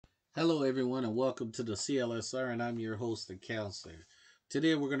Hello, everyone, and welcome to the CLSR, and I'm your host and counselor.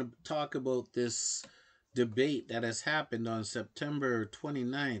 Today, we're going to talk about this debate that has happened on September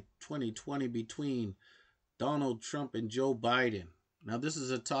 29th, 2020, between Donald Trump and Joe Biden. Now, this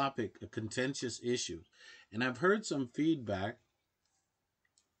is a topic, a contentious issue, and I've heard some feedback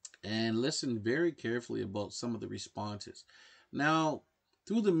and listened very carefully about some of the responses. Now,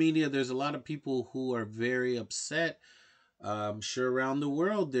 through the media, there's a lot of people who are very upset. I'm sure around the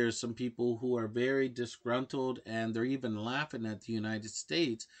world there's some people who are very disgruntled and they're even laughing at the United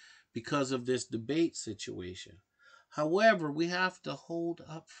States because of this debate situation. However, we have to hold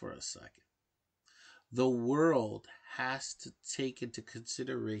up for a second. The world has to take into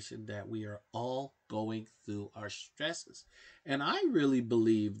consideration that we are all going through our stresses. And I really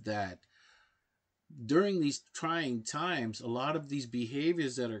believe that during these trying times, a lot of these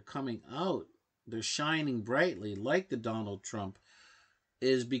behaviors that are coming out, they're shining brightly, like the Donald Trump,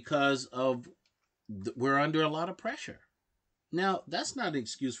 is because of we're under a lot of pressure. Now, that's not an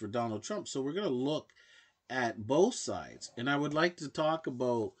excuse for Donald Trump. So we're going to look at both sides. And I would like to talk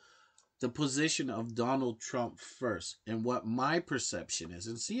about the position of Donald Trump first and what my perception is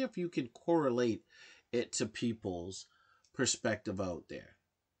and see if you can correlate it to people's perspective out there.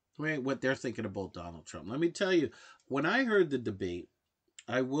 Right? What they're thinking about Donald Trump. Let me tell you, when I heard the debate,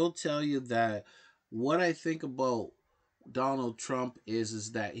 I will tell you that what I think about Donald Trump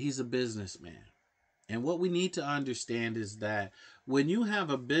is that he's a businessman. And what we need to understand is that when you have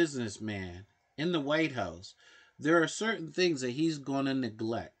a businessman in the White House, there are certain things that he's going to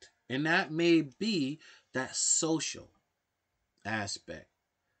neglect. And that may be that social aspect.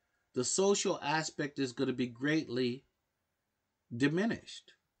 The social aspect is going to be greatly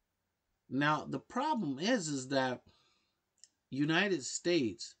diminished. Now, the problem is that United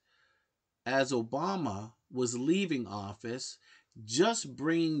States, as Obama was leaving office, just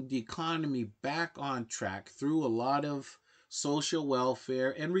bringing the economy back on track through a lot of social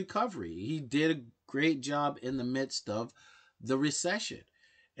welfare and recovery. He did a great job in the midst of the recession.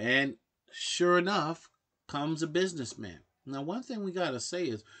 And sure enough, comes a businessman. Now, one thing we got to say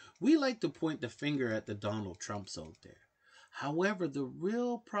is we like to point the finger at the Donald Trumps out there. However, the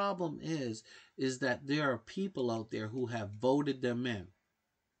real problem is that there are people out there who have voted them in.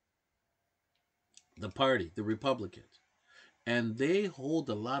 The party, the Republicans, and they hold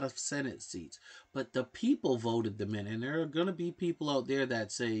a lot of Senate seats. But the people voted them in, and there are going to be people out there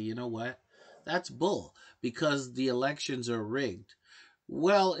that say, you know what, that's bull because the elections are rigged.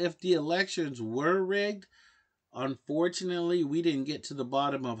 Well, if the elections were rigged, unfortunately, we didn't get to the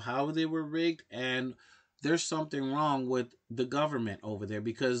bottom of how they were rigged, and there's something wrong with the government over there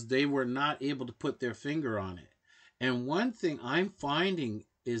because they were not able to put their finger on it. And one thing I'm finding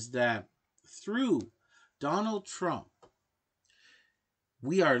is that through Donald Trump,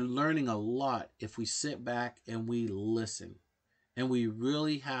 we are learning a lot if we sit back and we listen. And we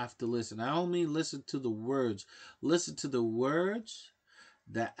really have to listen. I don't mean listen to the words. Listen to the words,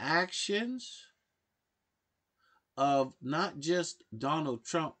 the actions of not just Donald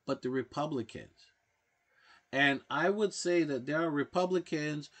Trump, but the Republicans. And I would say that there are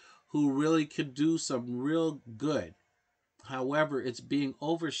Republicans who really could do some real good. However, it's being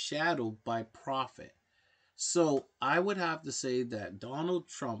overshadowed by profit. So I would have to say that Donald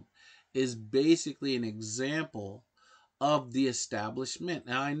Trump is basically an example of the establishment.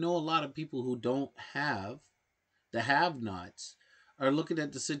 Now, I know a lot of people who don't have the have nots are looking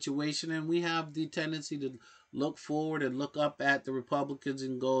at the situation, and we have the tendency to look forward and look up at the Republicans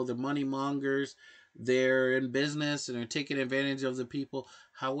and go, the money mongers, they're in business and are taking advantage of the people.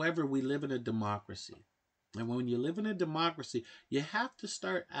 However, we live in a democracy. And when you live in a democracy, you have to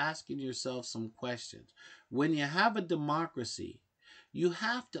start asking yourself some questions. When you have a democracy, you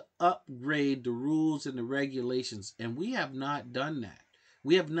have to upgrade the rules and the regulations, and we have not done that.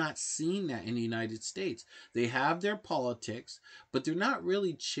 We have not seen that in the United States. They have their politics, but they're not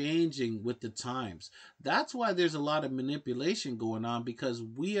really changing with the times. That's why there's a lot of manipulation going on because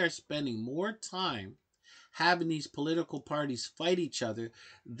we are spending more time having these political parties fight each other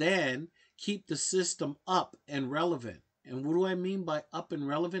than keep the system up and relevant. And what do I mean by up and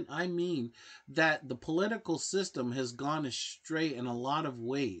relevant? I mean that the political system has gone astray in a lot of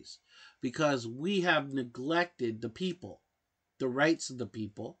ways because we have neglected the people, the rights of the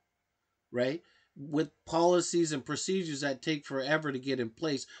people, right? With policies and procedures that take forever to get in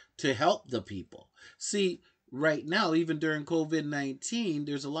place to help the people. See, right now, even during COVID-19,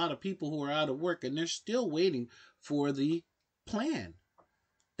 there's a lot of people who are out of work and they're still waiting for the plan.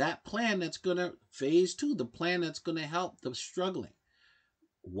 That plan that's going to phase two, the plan that's going to help the struggling.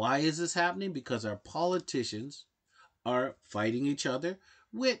 Why is this happening? Because our politicians are fighting each other.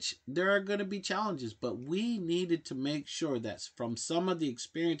 which there are going to be challenges, but we needed to make sure that from some of the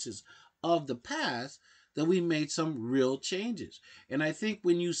experiences of the past that we made some real changes. And I think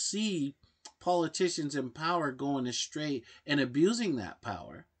when you see politicians in power going astray and abusing that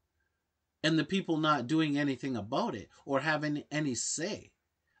power, and the people not doing anything about it or having any say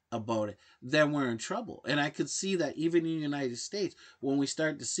about it, then we're in trouble. And I could see that even in the United States, when we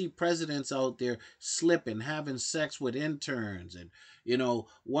start to see presidents out there slipping, having sex with interns, and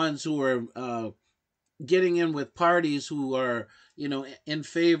ones who are getting in with parties who are in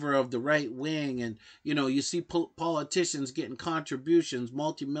favor of the right wing, and you see politicians getting contributions,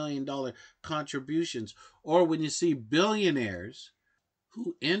 multi-million dollar contributions, or when you see billionaires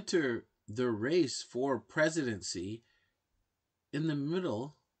who enter the race for presidency in the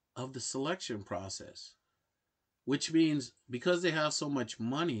middle of the selection process, which means because they have so much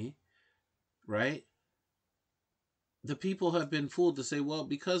money, right? The people have been fooled to say, well,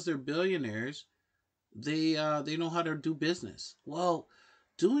 because they're billionaires, they know how to do business. Well,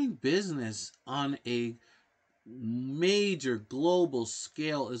 doing business on a major global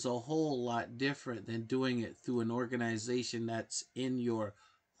scale is a whole lot different than doing it through an organization that's in your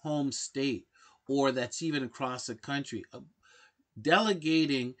home state or that's even across the country.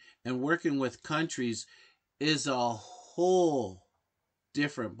 Delegating and working with countries is a whole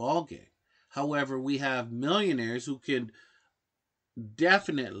different ballgame. However, we have millionaires who can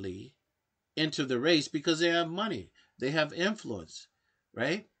definitely enter the race because they have money, they have influence,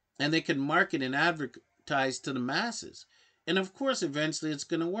 right? And they can market and advertise to the masses. And of course, eventually it's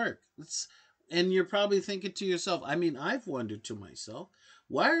going to work. And you're probably thinking to yourself, I mean, I've wondered to myself,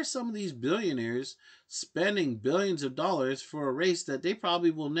 why are some of these billionaires spending billions of dollars for a race that they probably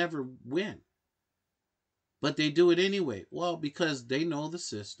will never win? But they do it anyway. Well, because they know the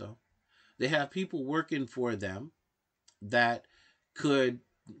system. They have people working for them that could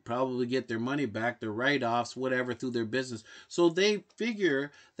probably get their money back, their write-offs, whatever, through their business. So they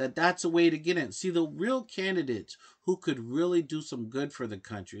figure that that's a way to get in. See, the real candidates who could really do some good for the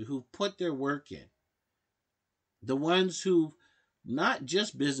country, who put their work in, the ones who not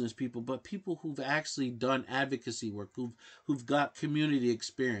just business people, but people who've actually done advocacy work, who've got community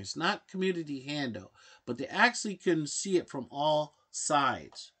experience, not community handout, but they actually can see it from all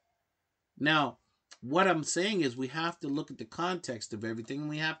sides. Now, what I'm saying is we have to look at the context of everything, and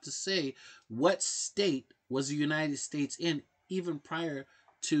we have to say what state was the United States in even prior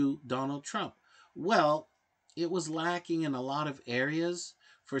to Donald Trump. Well, it was lacking in a lot of areas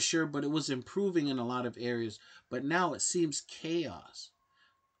for sure, but it was improving in a lot of areas. But now it seems chaos.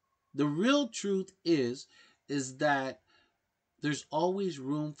 The real truth is that there's always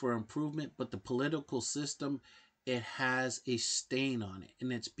room for improvement, but the political system, it has a stain on it.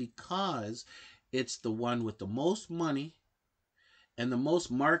 And it's because it's the one with the most money and the most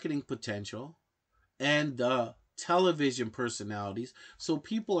marketing potential and the television personalities. So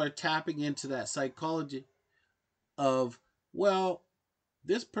people are tapping into that psychology of, well,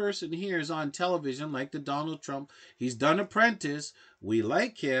 this person here is on television, like the Donald Trump. He's done Apprentice. We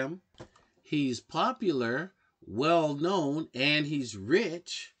like him. He's popular, well known, and he's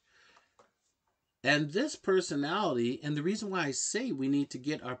rich. And this personality, and the reason why I say we need to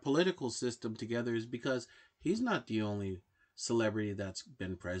get our political system together is because he's not the only celebrity that's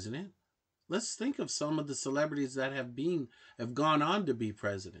been president. Let's think of some of the celebrities that have gone on to be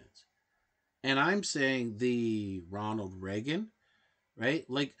presidents. And I'm saying the Ronald Reagan, right?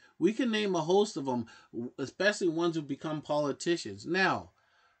 Like, we can name a host of them, especially ones who become politicians. Now,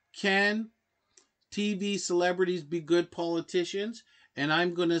 can TV celebrities be good politicians? And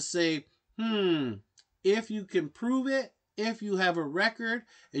I'm going to say, if you can prove it, if you have a record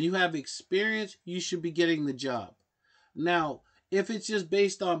and you have experience, you should be getting the job. Now, if it's just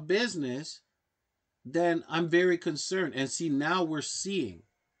based on business, then I'm very concerned. And see, now we're seeing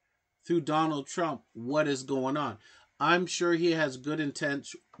through Donald Trump what is going on. I'm sure he has good intent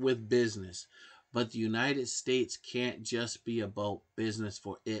with business, but the United States can't just be about business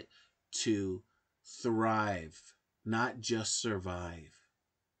for it to thrive, not just survive.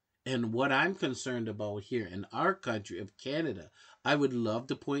 And what I'm concerned about here in our country of Canada, I would love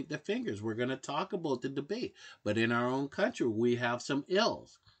to point the fingers. We're going to talk about the debate. But in our own country, we have some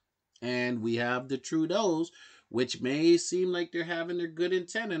ills. And we have the Trudeaus, which may seem like they're having their good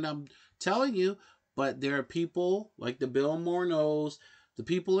intent. And I'm telling you, but there are people like the Bill Morneaus, the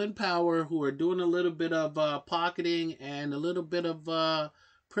people in power who are doing a little bit of pocketing and a little bit of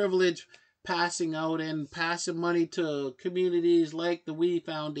privilege, passing out and passing money to communities like the We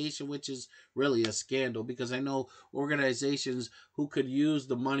Foundation, which is really a scandal because I know organizations who could use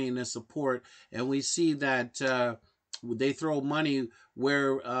the money and the support. And we see that They throw money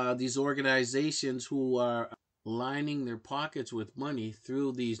where these organizations who are lining their pockets with money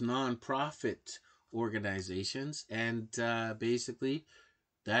through these nonprofit organizations, and basically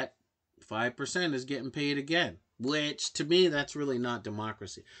that 5% is getting paid again, which to me, that's really not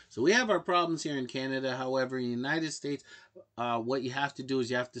democracy. So we have our problems here in Canada. However, in the United States, what you have to do is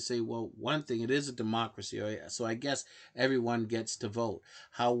you have to say, well, one thing, it is a democracy, so I guess everyone gets to vote.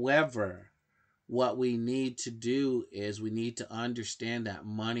 However, what we need to do is we need to understand that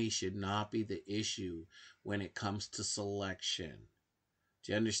money should not be the issue when it comes to selection.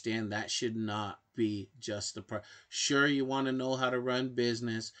 Do you understand? That should not be just the part. Sure, you want to know how to run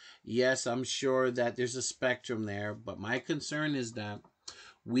business. Yes, I'm sure that there's a spectrum there, but my concern is that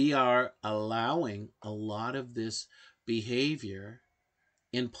we are allowing a lot of this behavior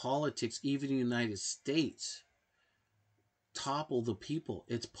in politics, even in the United States, topple the people.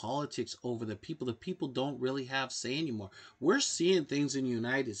 It's politics over the people. The people don't really have say anymore. We're seeing things in the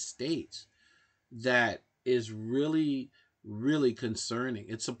United States that is really, really concerning.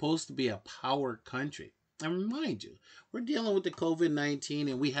 It's supposed to be a power country. And remind you, we're dealing with the COVID-19,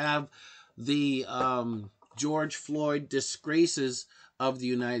 and we have the George Floyd disgraces of the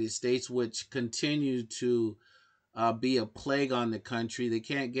United States, which continue to be a plague on the country. They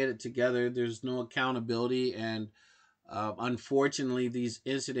can't get it together. There's no accountability, and unfortunately, these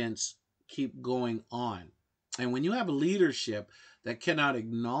incidents keep going on. And when you have a leadership that cannot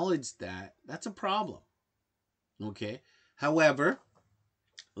acknowledge that, that's a problem. Okay. However,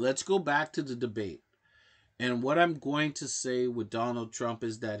 let's go back to the debate. And what I'm going to say with Donald Trump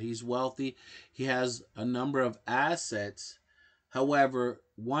is that he's wealthy, he has a number of assets. However,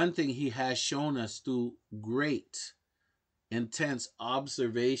 one thing he has shown us through great, intense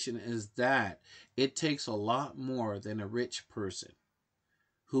observation is that it takes a lot more than a rich person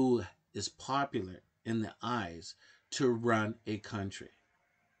who is popular in the eyes to run a country.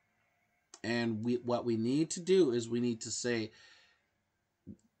 And what we need to do is we need to say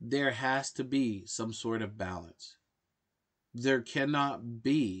there has to be some sort of balance. There cannot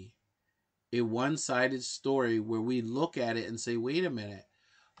be a one-sided story where we look at it and say, wait a minute,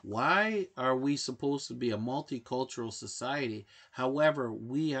 why are we supposed to be a multicultural society? However,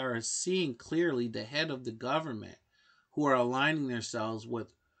 we are seeing clearly the head of the government who are aligning themselves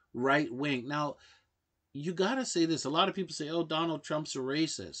with right wing. Now, you got to say this. A lot of people say, oh, Donald Trump's a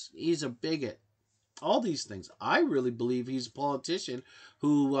racist. He's a bigot. All these things. I really believe he's a politician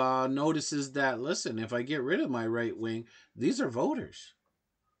who notices that, listen, if I get rid of my right wing, these are voters.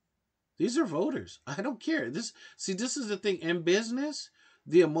 These are voters. I don't care. This is the thing. In business,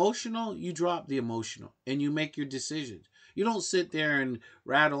 the emotional, you drop the emotional and you make your decisions. You don't sit there and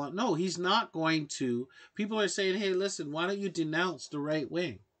rattle on. No, he's not going to. People are saying, hey, listen, why don't you denounce the right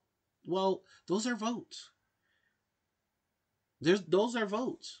wing? Well, those are votes. Those are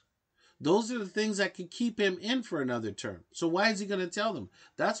votes. Those are the things that could keep him in for another term. So why is he going to tell them?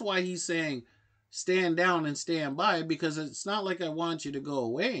 That's why he's saying stand down and stand by, because it's not like I want you to go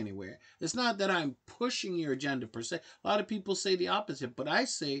away anywhere. It's not that I'm pushing your agenda per se. A lot of people say the opposite, but I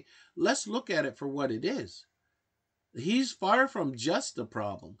say let's look at it for what it is. He's far from just the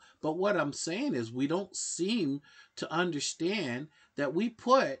problem. But what I'm saying is we don't seem to understand that we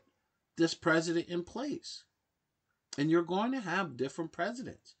put this president in place. And you're going to have different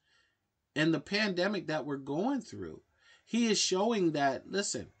presidents. And the pandemic that we're going through, he is showing that,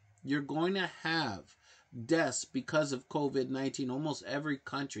 listen, you're going to have deaths because of COVID-19. Almost every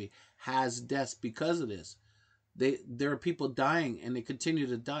country has deaths because of this. There are people dying and they continue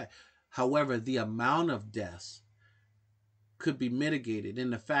to die. However, the amount of deaths could be mitigated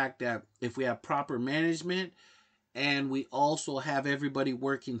in the fact that if we have proper management and we also have everybody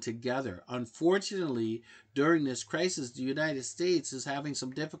working together. Unfortunately, during this crisis, the United States is having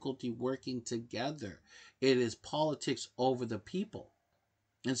some difficulty working together. It is politics over the people.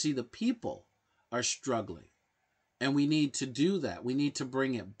 And see, the people are struggling. And we need to do that. We need to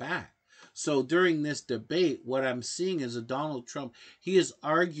bring it back. So during this debate, what I'm seeing is a Donald Trump, he is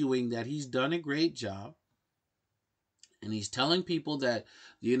arguing that he's done a great job. And he's telling people that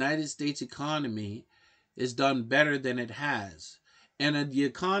the United States economy is done better than it has. And the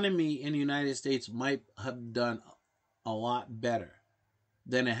economy in the United States might have done a lot better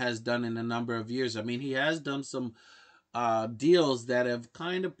than it has done in a number of years. I mean, he has done some deals that have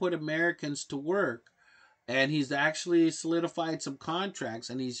kind of put Americans to work. And he's actually solidified some contracts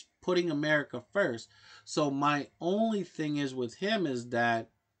and he's putting America first. So my only thing is with him is that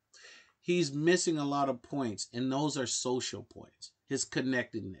he's missing a lot of points. And those are social points. His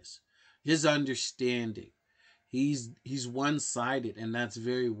connectedness, his understanding. He's one-sided, and that's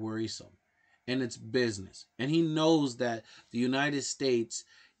very worrisome. and it's business. And he knows that the United States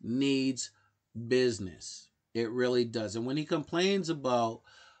needs business. It really does. And when he complains about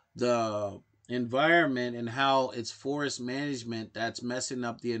the environment and how it's forest management that's messing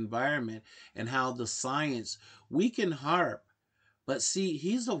up the environment and how the science, we can harp, but see,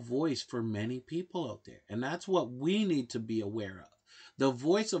 he's a voice for many people out there. And that's what we need to be aware of. The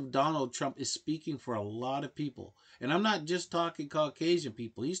voice of Donald Trump is speaking for a lot of people. And I'm not just talking Caucasian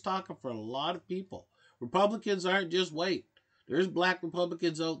people, he's talking for a lot of people. Republicans aren't just white, there's black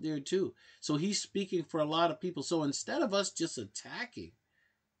Republicans out there too. So he's speaking for a lot of people. So instead of us just attacking,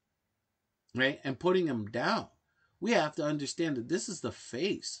 right, and putting him down, we have to understand that this is the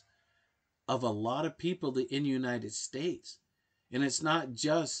face of a lot of people in the United States. And it's not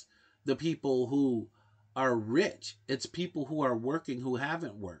just the people who are rich, it's people who are working who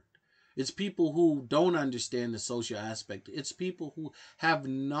haven't worked. It's people who don't understand the social aspect. It's people who have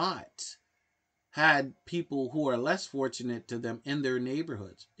not had people who are less fortunate to them in their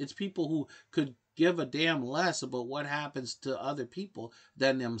neighborhoods. It's people who could give a damn less about what happens to other people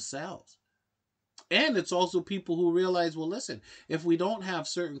than themselves. And it's also people who realize, well, listen, if we don't have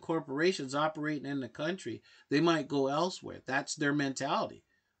certain corporations operating in the country, they might go elsewhere. That's their mentality.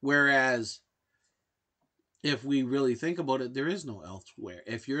 Whereas if we really think about it, there is no elsewhere.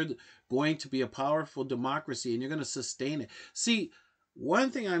 If you're going to be a powerful democracy and you're going to sustain it. See,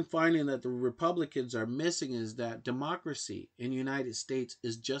 one thing I'm finding that the Republicans are missing is that democracy in the United States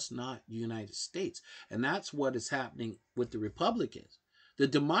is just not the United States. And that's what is happening with the Republicans. The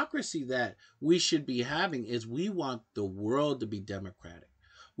democracy that we should be having is we want the world to be democratic.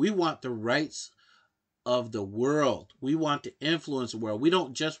 We want the rights of the world. We want to influence the world. We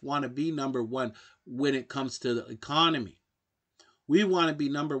don't just want to be number one when it comes to the economy. We want to be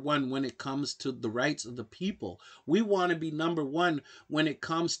number one when it comes to the rights of the people. We want to be number one when it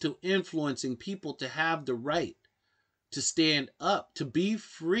comes to influencing people to have the right to stand up, to be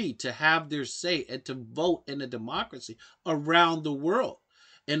free, to have their say, and to vote in a democracy around the world.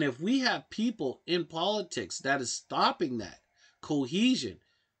 And if we have people in politics that is stopping that cohesion,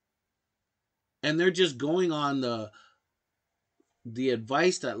 and they're just going on the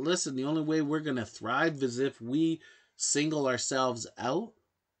advice that, listen, the only way we're going to thrive is if we single ourselves out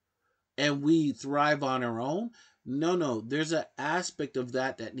and we thrive on our own. No, there's an aspect of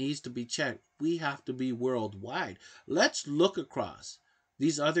that needs to be checked. We have to be worldwide. Let's look across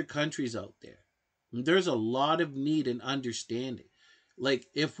these other countries out there. There's a lot of need and understanding. Like,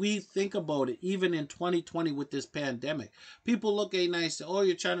 if we think about it, even in 2020 with this pandemic, people look at it and I say, oh,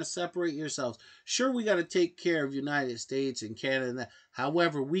 you're trying to separate yourselves. Sure, we got to take care of United States and Canada and that.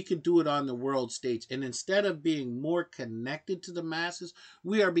 However, we can do it on the world stage. And instead of being more connected to the masses,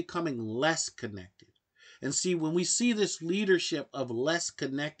 we are becoming less connected. And see, when we see this leadership of less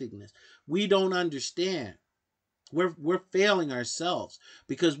connectedness, we don't understand. We're failing ourselves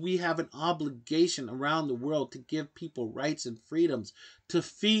because we have an obligation around the world to give people rights and freedoms, to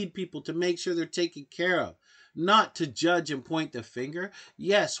feed people, to make sure they're taken care of, not to judge and point the finger.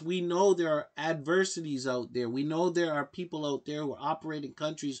 Yes, we know there are adversities out there. We know there are people out there who are operating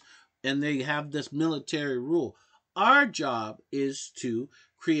countries and they have this military rule. Our job is to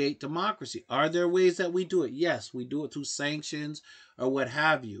create democracy. Are there ways that we do it? Yes, we do it through sanctions or what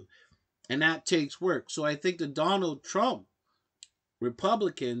have you. And that takes work. So I think the Donald Trump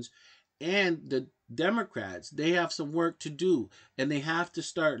Republicans and the Democrats, they have some work to do. And they have to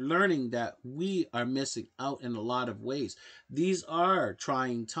start learning that we are missing out in a lot of ways. These are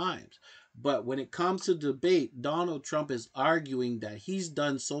trying times. But when it comes to debate, Donald Trump is arguing that he's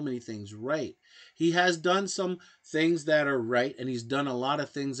done so many things right. He has done some things that are right, and he's done a lot of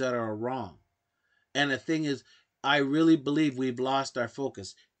things that are wrong. And the thing is, I really believe we've lost our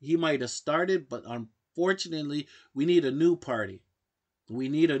focus. He might have started, but unfortunately, we need a new party. We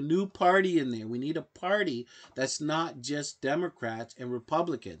need a new party in there. We need a party that's not just Democrats and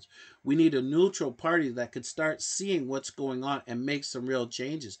Republicans. We need a neutral party that could start seeing what's going on and make some real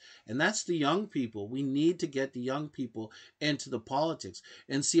changes. And that's the young people. We need to get the young people into the politics.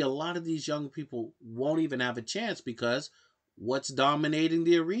 And see, a lot of these young people won't even have a chance because what's dominating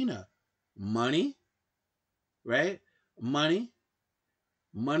the arena? Money, right? Money.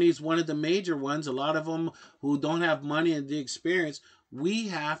 Money is one of the major ones. A lot of them who don't have money and the experience, we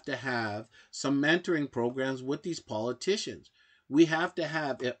have to have some mentoring programs with these politicians. We have to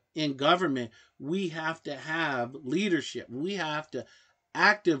have, in government, we have to have leadership. We have to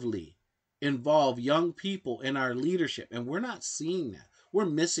actively involve young people in our leadership. And we're not seeing that. We're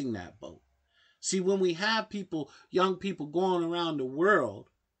missing that boat. See, when we have people, young people going around the world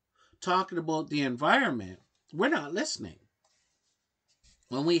talking about the environment, we're not listening.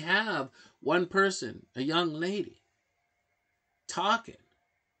 When we have one person, a young lady, talking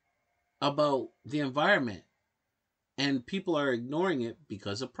about the environment, and people are ignoring it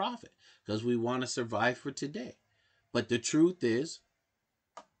because of profit, because we want to survive for today. But the truth is,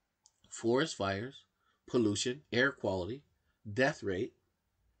 forest fires, pollution, air quality, death rate,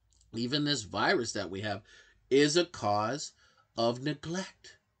 even this virus that we have is a cause of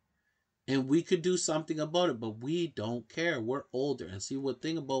neglect. And we could do something about it, but we don't care. We're older. And see, what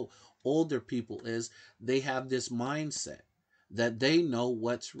thing about older people is they have this mindset that they know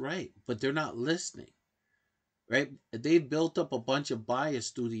what's right, but they're not listening, right? They've built up a bunch of bias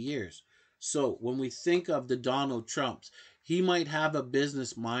through the years. So when we think of the Donald Trumps, he might have a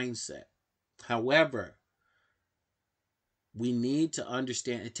business mindset. However, we need to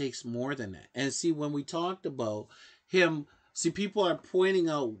understand it takes more than that. And see, when we talked about him, see, people are pointing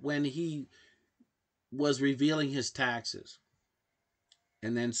out when he was revealing his taxes.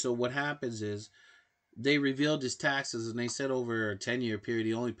 And then so what happens is they revealed his taxes and they said over a 10-year period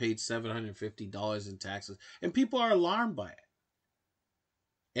he only paid $750 in taxes. And people are alarmed by it.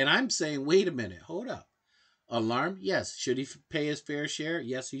 And I'm saying, wait a minute, hold up. Alarmed? Yes. Should he pay his fair share?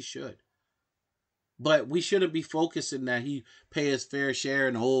 Yes, he should. But we shouldn't be focusing that he pay his fair share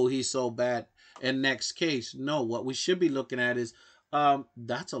and oh, he's so bad. And next case, no. What we should be looking at is,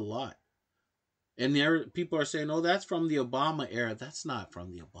 that's a lot. And there, people are saying, oh, that's from the Obama era. That's not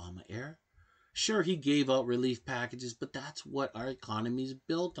from the Obama era. Sure, he gave out relief packages, but that's what our economy is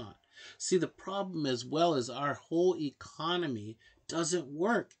built on. See, the problem as well is our whole economy doesn't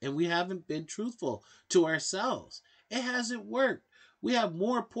work, and we haven't been truthful to ourselves. It hasn't worked. We have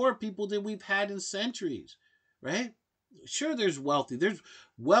more poor people than we've had in centuries, right? Sure, there's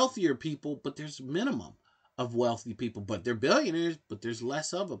wealthier people, but there's minimum of wealthy people, but they're billionaires, but there's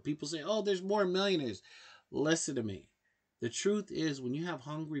less of them. People say, oh, there's more millionaires. Listen to me. The truth is, when you have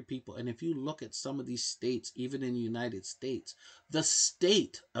hungry people, and if you look at some of these states, even in the United States, the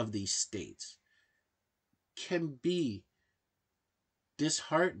state of these states can be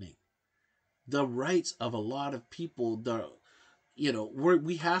disheartening. The rights of a lot of people,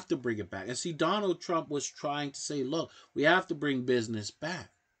 we have to bring it back. And see, Donald Trump was trying to say, look, we have to bring business back.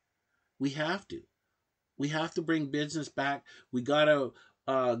 We have to. We have to bring business back. We got to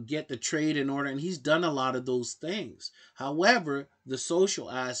get the trade in order. And he's done a lot of those things. However, the social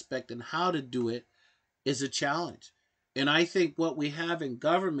aspect and how to do it is a challenge. And I think what we have in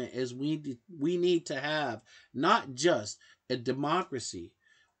government is we need to have not just a democracy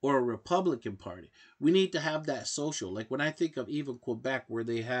or a Republican Party. We need to have that social. Like when I think of even Quebec, where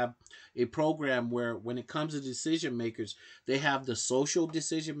they have a program where when it comes to decision makers, they have the social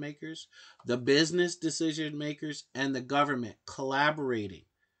decision makers, the business decision makers, and the government collaborating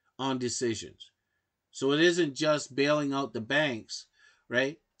on decisions. So it isn't just bailing out the banks,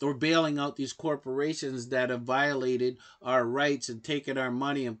 right? Or bailing out these corporations that have violated our rights and taken our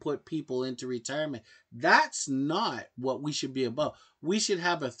money and put people into retirement. That's not what we should be about. We should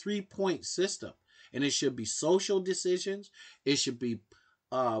have a 3-point system, and it should be social decisions, it should be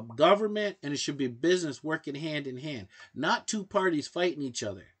government, and it should be business working hand in hand, not two parties fighting each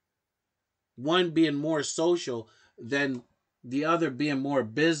other. One being more social than the other being more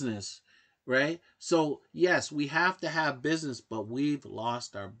business, right? So, yes, we have to have business, but we've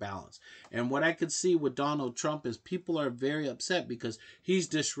lost our balance. And what I could see with Donald Trump is people are very upset because he's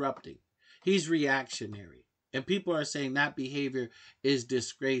disrupting, he's reactionary. And people are saying that behavior is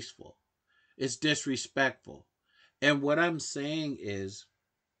disgraceful, it's disrespectful. And what I'm saying is,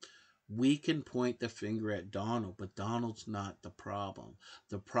 we can point the finger at Donald, but Donald's not the problem.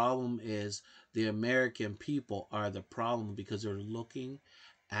 The problem is the American people are the problem because they're looking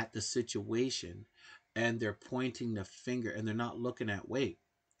at the situation and they're pointing the finger and they're not looking at, wait,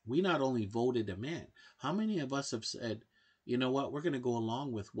 we not only voted him in. How many of us have said, you know what, we're going to go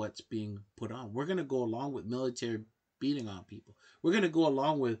along with what's being put on. We're going to go along with military beating on people. We're going to go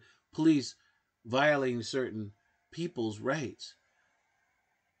along with police violating certain people's rights.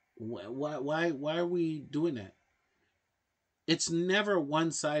 Why are we doing that? It's never a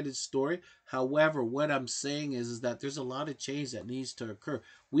one-sided story. However, what I'm saying is that there's a lot of change that needs to occur.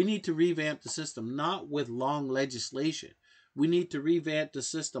 We need to revamp the system, not with long legislation. We need to revamp the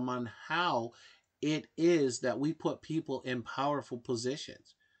system on how it is that we put people in powerful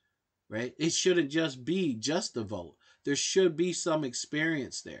positions, right? It shouldn't just be just the vote. There should be some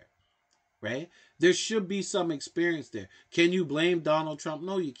experience there, right? There should be some experience there. Can you blame Donald Trump?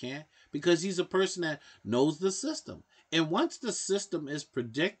 No, you can't, because he's a person that knows the system. And once the system is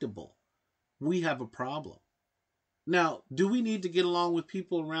predictable, we have a problem. Now, do we need to get along with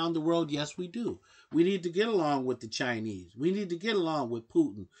people around the world? Yes, we do. We need to get along with the Chinese. We need to get along with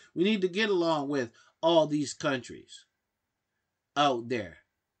Putin. We need to get along with all these countries out there.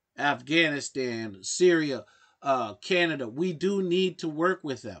 Afghanistan, Syria, Canada. We do need to work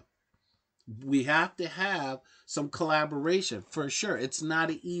with them. We have to have some collaboration for sure. It's not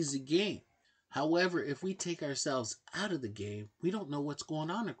an easy game. However, if we take ourselves out of the game, we don't know what's going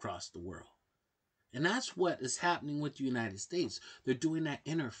on across the world. And that's what is happening with the United States. They're doing that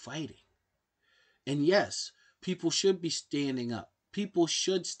inner fighting. And yes, people should be standing up. People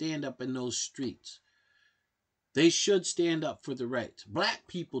should stand up in those streets. They should stand up for the rights. Black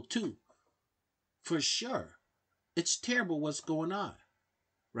people, too, for sure. It's terrible what's going on,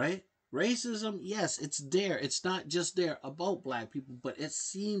 right? Racism, yes, it's there. It's not just there about black people, but it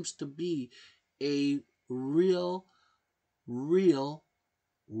seems to be a real, real,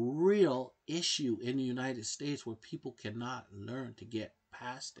 real issue in the United States where people cannot learn to get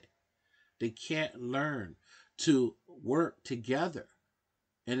past it. They can't learn to work together.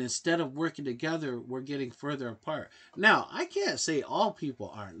 And instead of working together, we're getting further apart. Now, I can't say all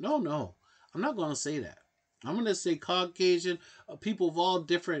people aren't. No, no. I'm not going to say that. I'm going to say Caucasian, people of all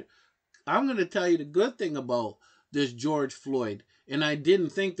different. I'm going to tell you the good thing about this George Floyd. And I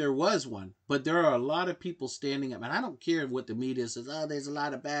didn't think there was one, but there are a lot of people standing up. And I don't care what the media says. Oh, there's a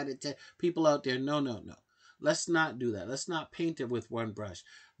lot of bad people out there. No, no, no. Let's not do that. Let's not paint it with one brush.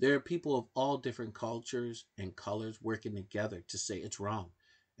 There are people of all different cultures and colors working together to say it's wrong.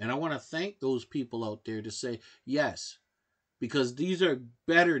 And I want to thank those people out there to say, yes, because these are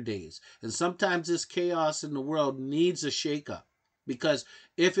better days. And sometimes this chaos in the world needs a shakeup. Because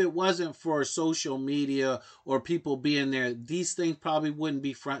if it wasn't for social media or people being there, these things probably wouldn't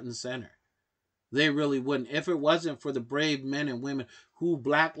be front and center. They really wouldn't. If it wasn't for the brave men and women who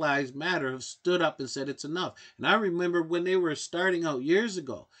Black Lives Matter have stood up and said it's enough. And I remember when they were starting out years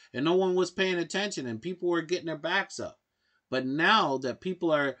ago and no one was paying attention and people were getting their backs up. But now that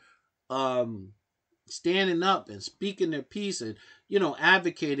people are um, standing up and speaking their piece and,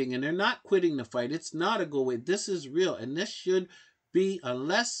 advocating, and they're not quitting the fight, it's not a go away. This is real. And this should be,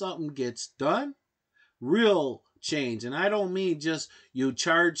 unless something gets done, real change. And I don't mean just you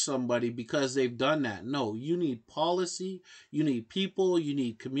charge somebody because they've done that. No, you need policy, you need people, you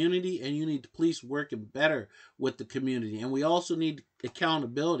need community, and you need the police working better with the community. And we also need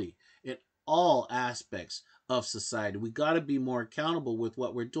accountability in all aspects of society. We got to be more accountable with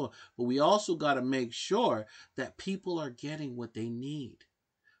what we're doing, but we also got to make sure that people are getting what they need.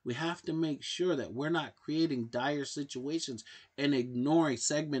 We have to make sure that we're not creating dire situations and ignoring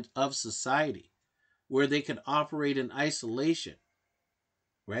segments of society where they can operate in isolation,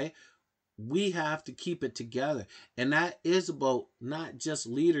 right? We have to keep it together. And that is about not just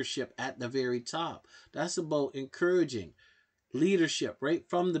leadership at the very top. That's about encouraging leadership right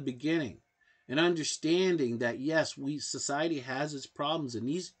from the beginning and understanding that yes, society has its problems and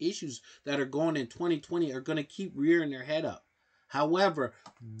these issues that are going in 2020 are going to keep rearing their head up. However,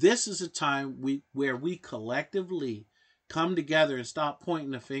 this is a time where we collectively come together and stop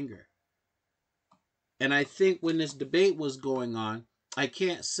pointing the finger. And I think when this debate was going on, I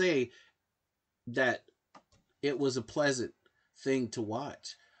can't say that it was a pleasant thing to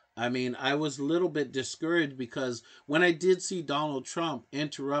watch. I mean, I was a little bit discouraged because when I did see Donald Trump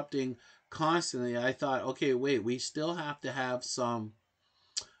interrupting constantly, I thought, okay, wait, we still have to have some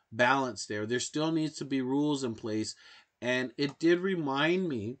balance there. There still needs to be rules in place. And it did remind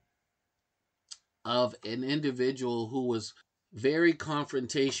me of an individual who was very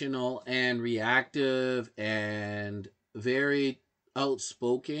confrontational and reactive and very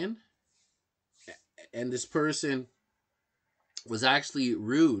outspoken. And this person was actually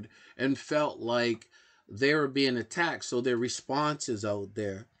rude and felt like they were being attacked. So their responses out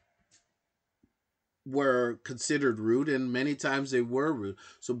there were considered rude, and many times they were rude.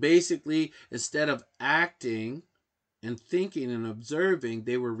 So basically, instead of acting and thinking and observing,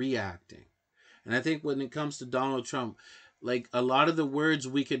 they were reacting. And I think when it comes to Donald Trump, like a lot of the words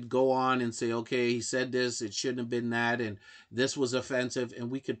we could go on and say, okay, he said this, it shouldn't have been that, and this was offensive, and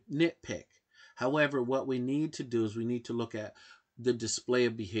we could nitpick. However, what we need to do is we need to look at the display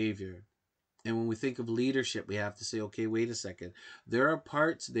of behavior. And when we think of leadership, we have to say, okay, wait a second. There are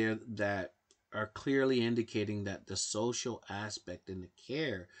parts there that are clearly indicating that the social aspect and the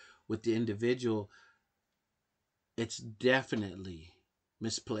care with the individual, it's definitely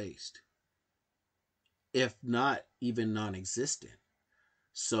misplaced, if not even non-existent.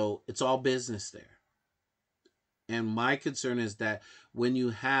 So it's all business there. And my concern is that when you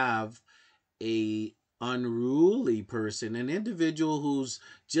have a unruly person, an individual who's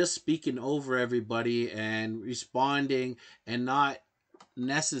just speaking over everybody and responding and not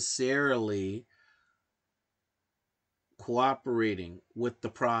necessarily cooperating with the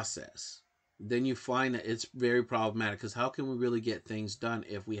process, then you find that it's very problematic. Because how can we really get things done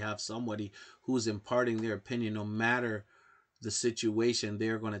if we have somebody who's imparting their opinion no matter the situation?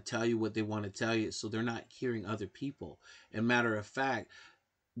 They're going to tell you what they want to tell you, so they're not hearing other people. And matter of fact,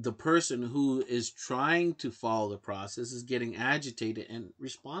 the person who is trying to follow the process is getting agitated and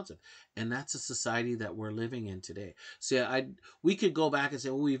responsive, and that's a society that we're living in today. See, we could go back and say,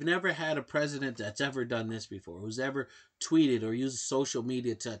 well, we've never had a president that's ever done this before, who's ever tweeted or used social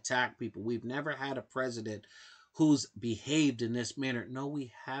media to attack people. We've never had a president who's behaved in this manner. No,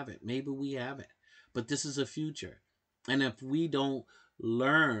 we haven't. Maybe we haven't, but this is a future. And if we don't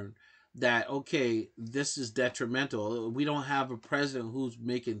learn that, okay, this is detrimental, we don't have a president who's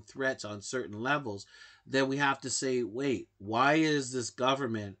making threats on certain levels, then we have to say, wait, why is this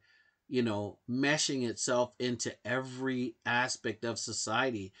government, meshing itself into every aspect of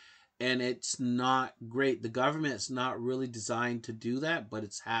society? And it's not great. The government's not really designed to do that, but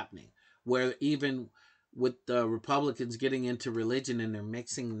it's happening. Where even with the Republicans getting into religion, and they're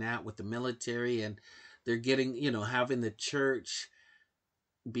mixing that with the military, and they're getting, having the church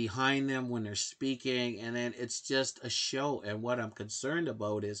behind them when they're speaking, and then it's just a show. And what I'm concerned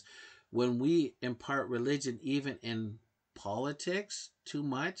about is when we impart religion even in politics too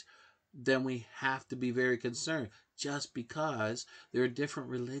much, then we have to be very concerned, just because there are different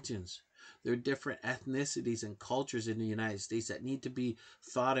religions, there are different ethnicities and cultures in the United States that need to be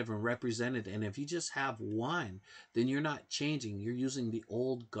thought of and represented. And if you just have one, then you're not changing, you're using the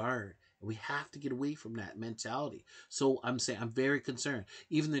old guard. We have to get away from that mentality. So I'm saying I'm very concerned.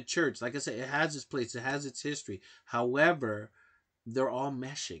 Even the church, like I said, it has its place, it has its history. However, they're all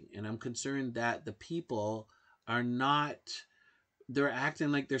meshing, and I'm concerned that the people are not. They're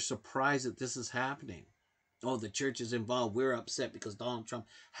acting like they're surprised that this is happening. Oh, the church is involved. We're upset because Donald Trump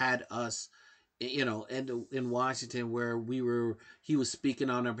had us, in Washington, where he was speaking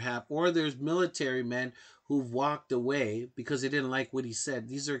on our behalf. Or there's military men who've walked away because they didn't like what he said.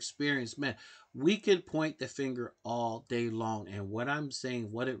 These are experienced men. We could point the finger all day long. And what I'm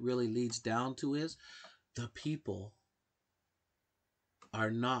saying, what it really leads down to is the people are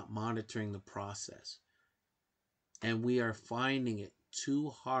not monitoring the process. And we are finding it too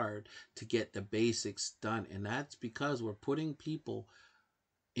hard to get the basics done. And that's because we're putting people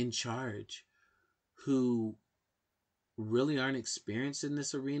in charge who really aren't experienced in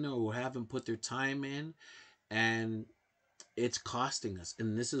this arena or haven't put their time in, and it's costing us.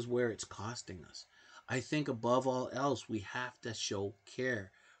 And this is where it's costing us. I think above all else, we have to show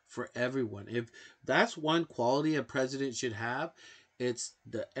care for everyone. If that's one quality a president should have, it's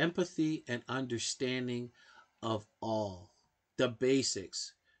the empathy and understanding of all. The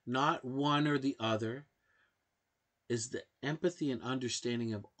basics, not one or the other, is the empathy and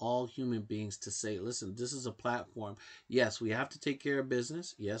understanding of all human beings, to say, listen, this is a platform. Yes, we have to take care of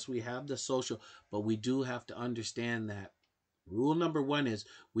business. Yes, we have the social, but we do have to understand that rule number one is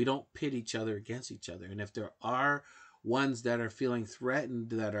we don't pit each other against each other. And if there are ones that are feeling threatened,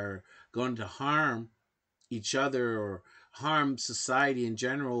 that are going to harm each other or harm society in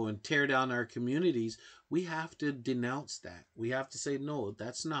general and tear down our communities, we have to denounce that. We have to say, no,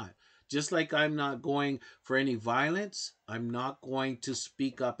 that's not. Just like I'm not going for any violence, I'm not going to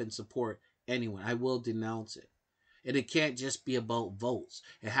speak up and support anyone. I will denounce it. And it can't just be about votes.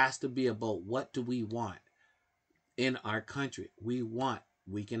 It has to be about, what do we want in our country? We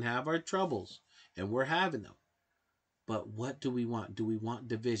can have our troubles, and we're having them. But what do we want? Do we want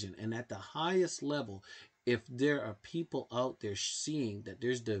division? And at the highest level, if there are people out there seeing that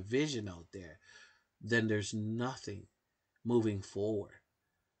there's division out there, then there's nothing moving forward.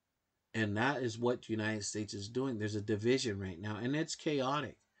 And that is what the United States is doing. There's a division right now, and it's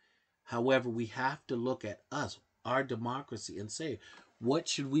chaotic. However, we have to look at us, our democracy, and say, what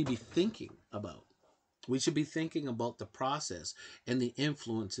should we be thinking about? We should be thinking about the process and the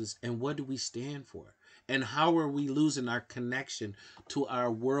influences, and what do we stand for? And how are we losing our connection to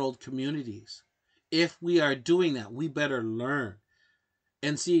our world communities? If we are doing that, we better learn.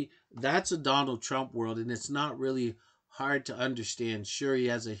 And see, that's a Donald Trump world, and it's not really hard to understand. Sure, he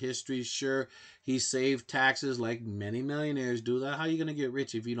has a history. Sure, he saved taxes like many millionaires do. That, how are you going to get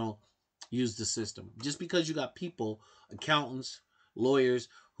rich if you don't use the system? Just because you got people, accountants, lawyers,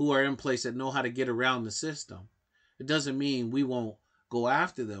 who are in place that know how to get around the system, it doesn't mean we won't go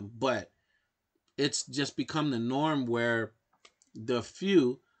after them. But it's just become the norm where the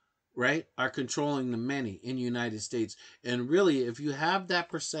few, right, are controlling the many in the United States. And really, if you have that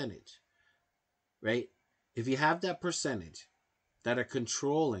percentage, right? If you have that percentage that are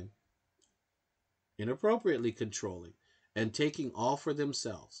controlling, inappropriately controlling, and taking all for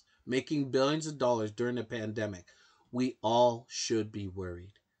themselves, making billions of dollars during the pandemic, we all should be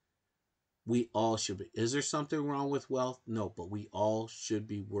worried. We all should be. Is there something wrong with wealth? No, but we all should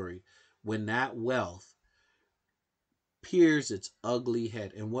be worried when that wealth peers its ugly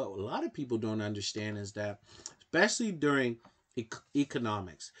head. And what a lot of people don't understand is that, especially during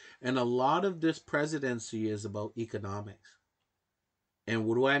economics, and a lot of this presidency is about economics. And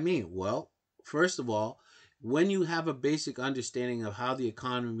what do I mean? Well, first of all, when you have a basic understanding of how the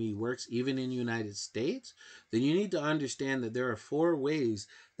economy works, even in the United States, then you need to understand that there are four ways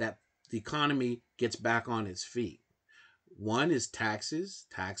that the economy gets back on its feet. One is taxes,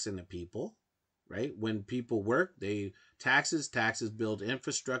 taxing the people, right? When people work, they taxes build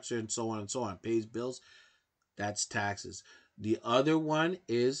infrastructure and so on and so on, pays bills. That's taxes. The other one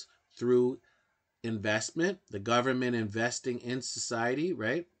is through investment, the government investing in society,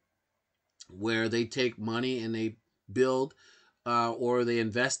 right? Where they take money and they build or they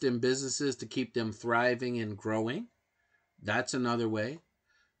invest in businesses to keep them thriving and growing. That's another way.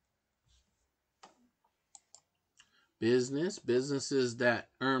 Businesses that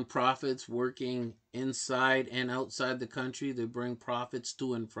earn profits working inside and outside the country, they bring profits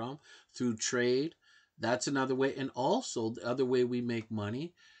to and from through trade. That's another way. And also, the other way we make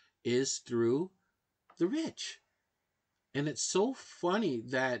money is through the rich. And it's so funny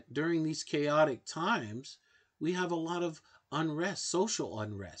that during these chaotic times, we have a lot of unrest, social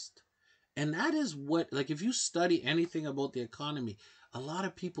unrest. And that is what, like, if you study anything about the economy, a lot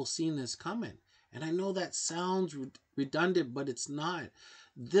of people seen this coming. And I know that sounds redundant, but it's not.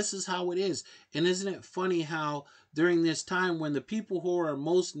 This is how it is. And isn't it funny how during this time when the people who are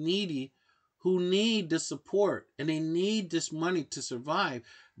most needy, who need the support and they need this money to survive,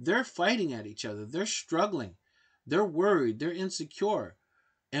 they're fighting at each other. They're struggling. They're worried. They're insecure.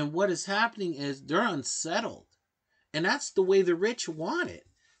 And what is happening is they're unsettled. And that's the way the rich want it.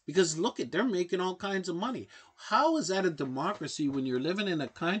 Because look at, they're making all kinds of money. How is that a democracy when you're living in a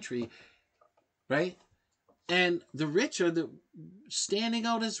country, right? And the rich are the standing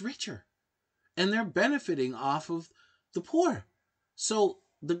out as richer. And they're benefiting off of the poor. So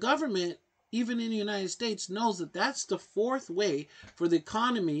the government, even in the United States, knows that that's the fourth way for the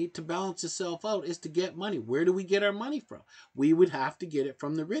economy to balance itself out, is to get money. Where do we get our money from? We would have to get it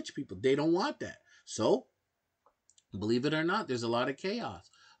from the rich people. They don't want that. So believe it or not, there's a lot of chaos,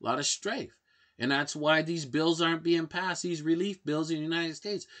 a lot of strife. And that's why these bills aren't being passed, these relief bills in the United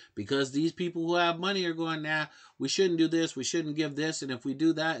States, because these people who have money are going, nah, we shouldn't do this, we shouldn't give this, and if we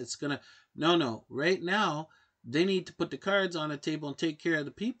do that, it's going to, no. Right now, they need to put the cards on the table and take care of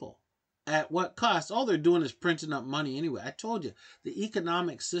the people. At what cost? All they're doing is printing up money anyway. I told you, the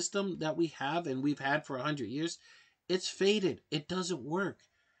economic system that we have and we've had for 100 years, it's faded. It doesn't work,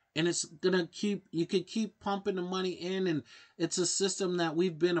 and it's gonna keep, you could keep pumping the money in, and it's a system that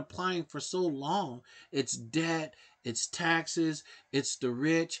we've been applying for so long. It's debt, it's taxes, it's the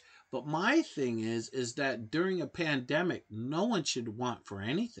rich. But my thing is that during a pandemic, no one should want for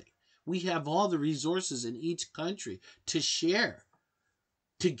anything. We have all the resources in each country to share,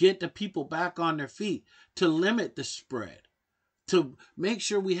 to get the people back on their feet, to limit the spread, to make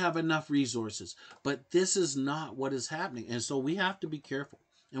sure we have enough resources. But this is not what is happening. And so we have to be careful.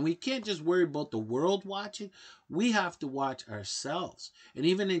 And we can't just worry about the world watching. We have to watch ourselves. And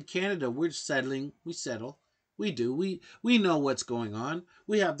even in Canada, we're settling. We settle. We do. We know what's going on.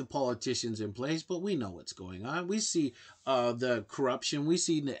 We have the politicians in place, but we know what's going on. We see the corruption. We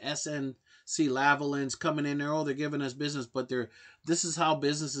see the SNC Lavalins coming in there. Oh, they're giving us business, but they're, this is how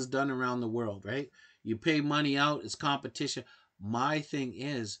business is done around the world, right? You pay money out. It's competition. My thing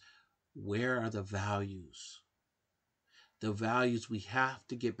is, where are the values? The values, we have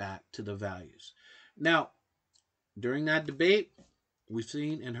to get back to the values. Now, during that debate, we've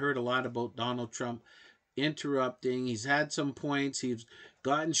seen and heard a lot about Donald Trump interrupting. He's had some points. He's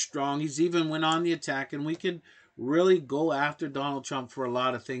gotten strong. He's even went on the attack, and we could really go after Donald Trump for a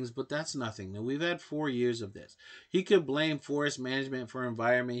lot of things, but that's nothing. Now, we've had 4 years of this. He could blame forest management for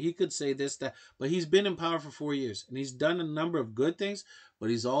environment. He could say this, that, but he's been in power for 4 years, and he's done a number of good things, but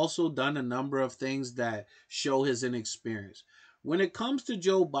he's also done a number of things that show his inexperience. When it comes to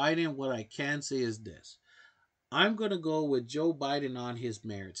Joe Biden, what I can say is this. I'm going to go with Joe Biden on his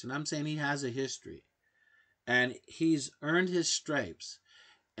merits, and I'm saying he has a history, and he's earned his stripes.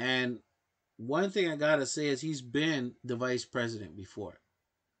 And one thing I gotta say is he's been the vice president before,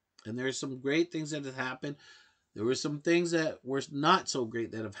 and there's some great things that have happened. There were some things that were not so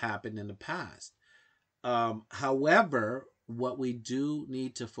great that have happened in the past. However, what we do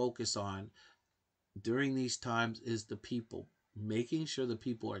need to focus on during these times is the people, making sure the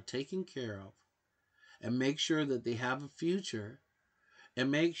people are taken care of and make sure that they have a future and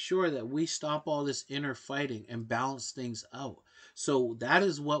make sure that we stop all this inner fighting and balance things out. So that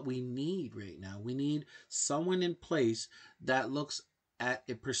is what we need right now. We need someone in place that looks at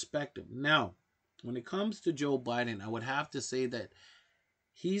a perspective. Now, when it comes to Joe Biden, I would have to say that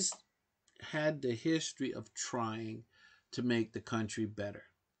he's had the history of trying to make the country better.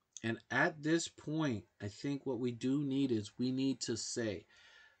 And at this point, I think what we do need is we need to say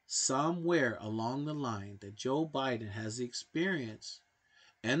somewhere along the line that Joe Biden has the experience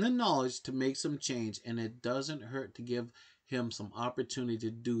and the knowledge to make some change, and it doesn't hurt to give him some opportunity to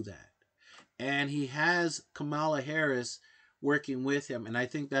do that. And he has Kamala Harris working with him, and I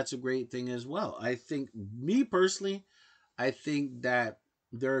think that's a great thing as well. I think, me personally, I think that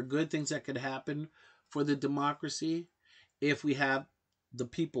there are good things that could happen for the democracy if we have the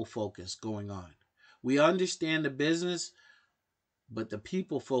people focus going on. We understand the business, but the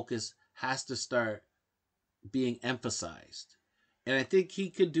people focus has to start being emphasized. And I think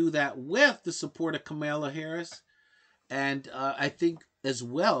he could do that with the support of Kamala Harris. And I think as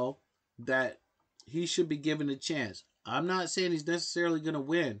well that he should be given a chance. I'm not saying he's necessarily going to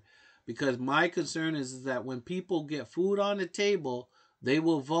win, because my concern is that when people get food on the table, they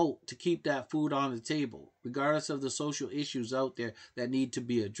will vote to keep that food on the table, regardless of the social issues out there that need to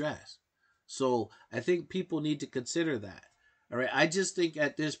be addressed. So I think people need to consider that. All right. I just think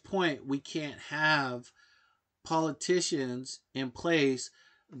at this point, we can't have politicians in place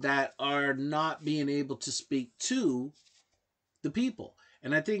that are not being able to speak to the people.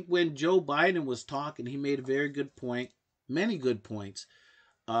 And I think when Joe Biden was talking, he made a very good point, many good points.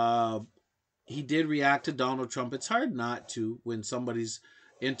 Uh, he did react to Donald Trump. It's hard not to when somebody's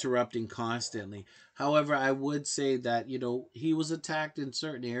interrupting constantly. However, I would say that, he was attacked in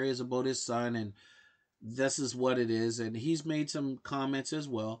certain areas about his son, and this is what it is. And he's made some comments as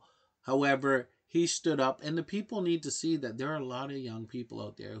well. However, he stood up, and the people need to see that there are a lot of young people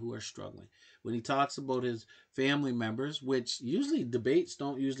out there who are struggling. When he talks about his family members, which usually debates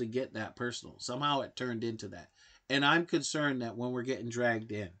don't usually get that personal, somehow it turned into that. And I'm concerned that when we're getting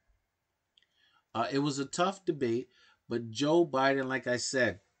dragged in, it was a tough debate, but Joe Biden, like I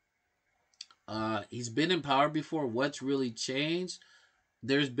said, he's been in power before. What's really changed?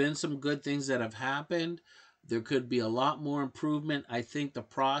 There's been some good things that have happened. There could be a lot more improvement. I think the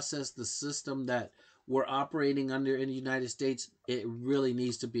process, the system that we're operating under in the United States, it really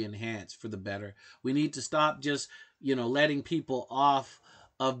needs to be enhanced for the better. We need to stop just, letting people off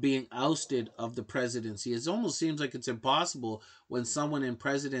of being ousted of the presidency. It almost seems like it's impossible when someone in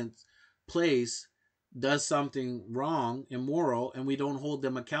president's place does something wrong, immoral, and we don't hold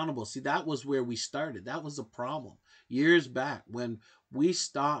them accountable. See, that was where we started. That was a problem years back when we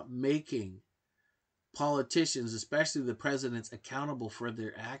stopped making politicians, especially the presidents, accountable for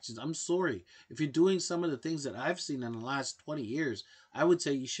their actions. I'm sorry. If you're doing some of the things that I've seen in the last 20 years, I would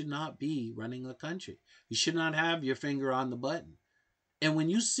say you should not be running a country. You should not have your finger on the button. And when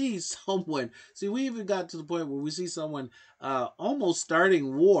you see someone, see, we even got to the point where we see someone almost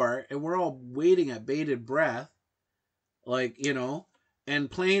starting war, and we're all waiting at bated breath, like,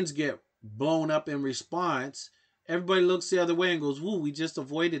 and planes get blown up in response. Everybody looks the other way and goes, "Woo, we just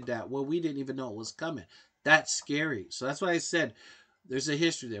avoided that." Well, we didn't even know it was coming. That's scary. So that's why I said there's a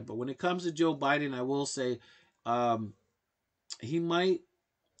history there. But when it comes to Joe Biden, I will say he might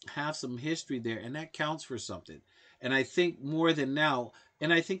have some history there, and that counts for something. And I think more than now,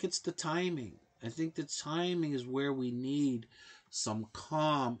 and I think it's the timing. I think the timing is where we need some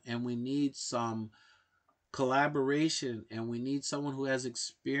calm, and we need some collaboration, and we need someone who has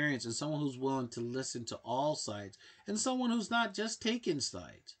experience, and someone who's willing to listen to all sides, and someone who's not just taking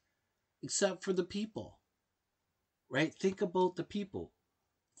sides except for the people. Right? Think about the people.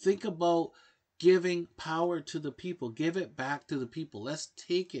 Think about giving power to the people. Give it back to the people. Let's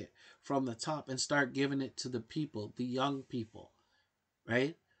take it from the top and start giving it to the people, the young people.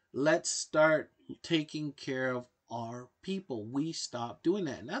 Right? Let's start taking care of our people. We stopped doing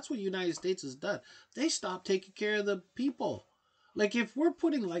that. And that's what the United States has done. They stopped taking care of the people. Like, if we're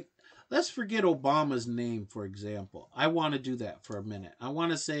putting, let's forget Obama's name, for example. I want to do that for a minute. I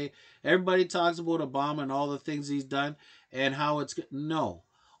want to say everybody talks about Obama and all the things he's done and how it's good. No.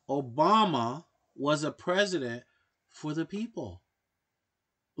 Obama was a president for the people.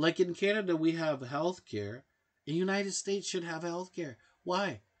 Like in Canada, we have health care. The United States should have health care.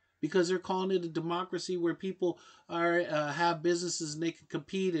 Why? Because they're calling it a democracy where people are have businesses and they can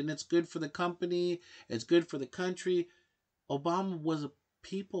compete, and it's good for the company, it's good for the country. Obama was a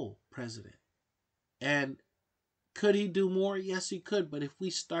people president. And could he do more? Yes, he could. But if we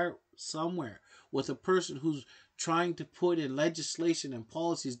start somewhere, with a person who's trying to put in legislation and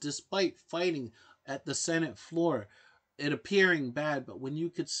policies despite fighting at the Senate floor, it appearing bad. But when you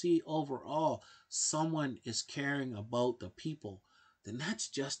could see overall someone is caring about the people, then that's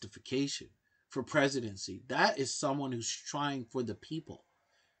justification for presidency. That is someone who's trying for the people,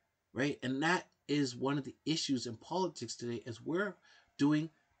 right? And that is one of the issues in politics today, is we're doing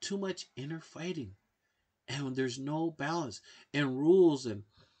too much inner fighting, and there's no balance, and rules and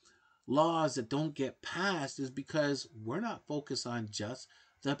laws that don't get passed is because we're not focused on just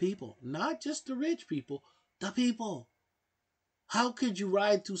the people, not just the rich people, the people. How could you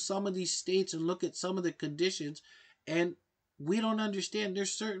ride through some of these states and look at some of the conditions, and we don't understand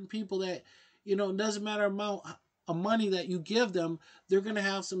there's certain people that, it doesn't matter amount of money that you give them, they're going to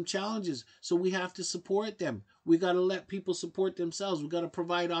have some challenges. So we have to support them. We got to let people support themselves. We got to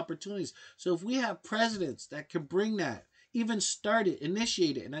provide opportunities. So if we have presidents that can bring that, even start it,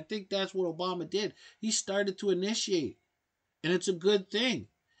 initiate it, and I think that's what Obama did. He started to initiate, and it's a good thing.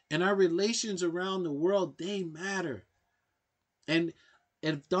 And our relations around the world, they matter. And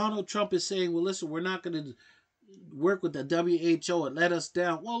if Donald Trump is saying, well, listen, we're not going to work with the WHO and let us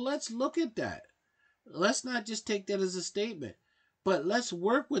down, well, let's look at that. Let's not just take that as a statement, but let's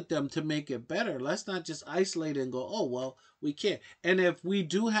work with them to make it better. Let's not just isolate it and go, oh, well, we can't. And if we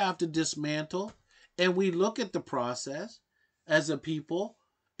do have to dismantle, and we look at the process as a people,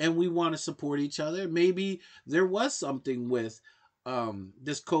 and we want to support each other, maybe there was something with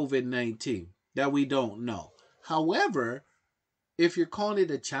this COVID-19 that we don't know. However, if you're calling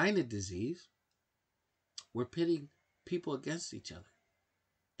it a China disease, we're pitting people against each other.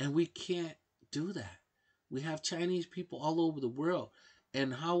 And we can't do that. We have Chinese people all over the world.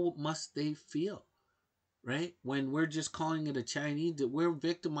 And how must they feel, right? When we're just calling it a Chinese, that we're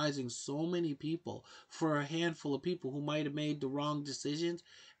victimizing so many people for a handful of people who might have made the wrong decisions.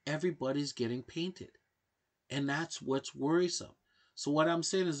 Everybody's getting painted. And that's what's worrisome. So what I'm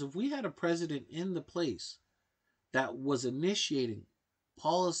saying is, if we had a president in the place that was initiating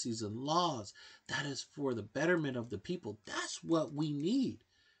policies and laws that is for the betterment of the people, that's what we need.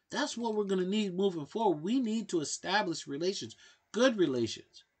 That's what we're going to need moving forward. We need to establish relations, good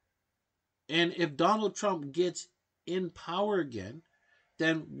relations. And if Donald Trump gets in power again,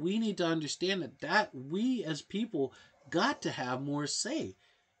 then we need to understand that we as people got to have more say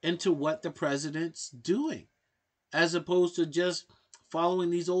into what the president's doing, as opposed to just following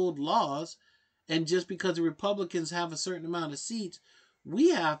these old laws. And just because the Republicans have a certain amount of seats,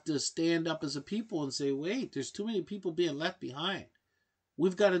 we have to stand up as a people and say, wait, there's too many people being left behind.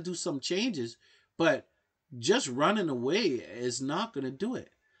 We've got to do some changes, but just running away is not going to do it.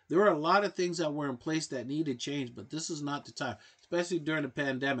 There are a lot of things that were in place that needed change, but this is not the time, especially during the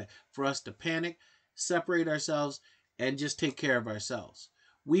pandemic, for us to panic, separate ourselves, and just take care of ourselves.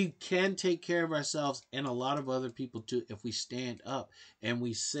 We can take care of ourselves and a lot of other people too if we stand up and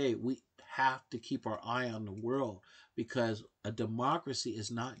we say we have to keep our eye on the world, because a democracy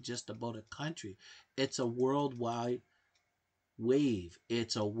is not just about a country. It's a worldwide wave.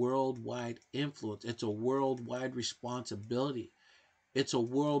 It's a worldwide influence. It's a worldwide responsibility. It's a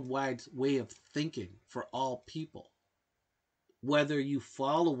worldwide way of thinking for all people. Whether you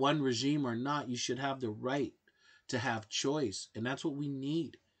follow one regime or not, you should have the right to have choice. And that's what we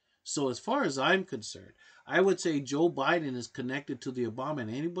need. So as far as I'm concerned, I would say Joe Biden is connected to the Obama, and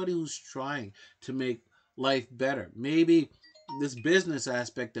anybody who's trying to make life better. Maybe this business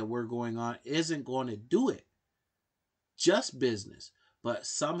aspect that we're going on isn't going to do it. Just business. But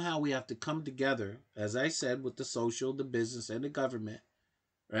somehow we have to come together, as I said, with the social, the business, and the government,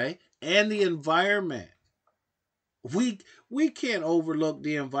 right? And the environment. We can't overlook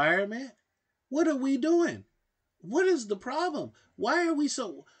the environment. What are we doing? What is the problem? Why are we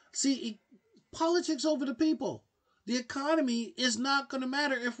so... See, politics over the people. The economy is not going to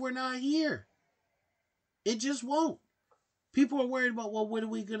matter if we're not here. It just won't. People are worried about, well, what are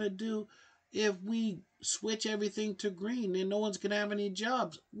we going to do if we switch everything to green and no one's going to have any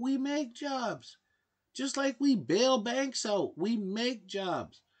jobs? We make jobs. Just like we bail banks out, we make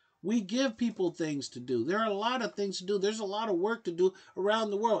jobs. We give people things to do. There are a lot of things to do. There's a lot of work to do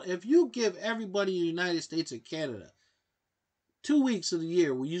around the world. If you give everybody in the United States and Canada 2 weeks of the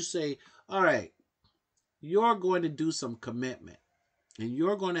year where you say, all right, you're going to do some commitment, and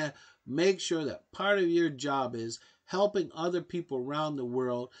you're going to make sure that part of your job is helping other people around the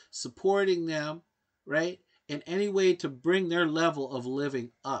world, supporting them, right, in any way to bring their level of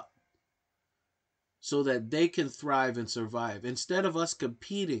living up so that they can thrive and survive. Instead of us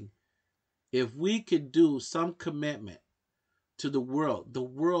competing, if we could do some commitment to the world,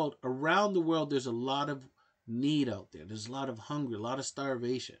 around the world, there's a lot of need out there. There's a lot of hunger, a lot of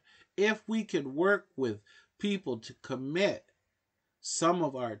starvation. if we could work with people to commit some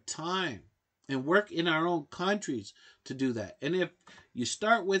of our time and work in our own countries to do that. And if you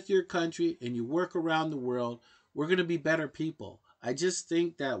start with your country and you work around the world, we're going to be better people. I just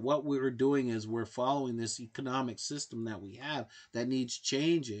think that what we're doing is we're following this economic system that we have that needs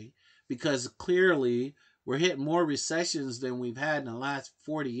changing, because clearly we're hitting more recessions than we've had in the last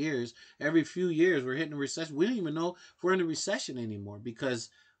 40 years. Every few years we're hitting a recession. We don't even know if we're in a recession anymore, because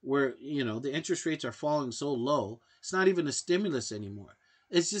the interest rates are falling so low. It's not even a stimulus anymore.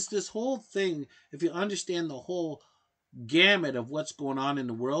 It's just this whole thing. If you understand the whole gamut of what's going on in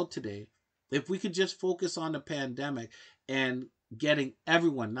the world today, if we could just focus on the pandemic and getting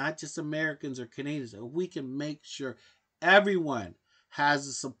everyone, not just Americans or Canadians, if we can make sure everyone has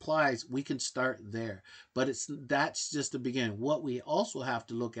the supplies, we can start there. But that's just the beginning. What we also have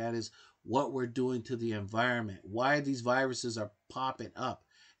to look at is what we're doing to the environment, why these viruses are popping up,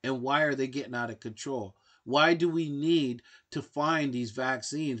 and why are they getting out of control. Why do we need to find these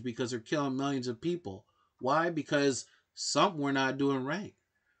vaccines? Because they're killing millions of people. Why? Because something we're not doing right.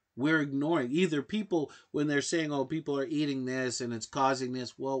 We're ignoring either people when they're saying, oh, people are eating this and it's causing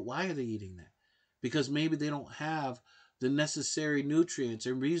this. Well, why are they eating that? Because maybe they don't have the necessary nutrients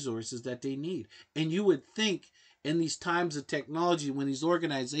and resources that they need. And you would think in these times of technology, when these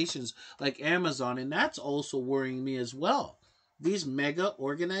organizations like Amazon, and that's also worrying me as well, these mega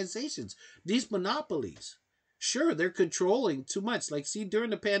organizations, these monopolies, sure, they're controlling too much. Like, see,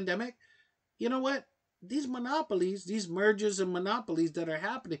 during the pandemic, you know what? These monopolies, these mergers and monopolies that are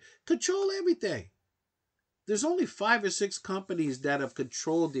happening, control everything. There's only 5 or 6 companies that have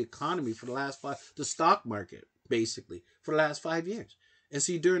controlled the economy for the last the stock market, basically, for the last 5 years. And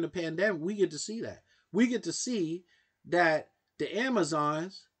see, during the pandemic, we get to see that. We get to see that the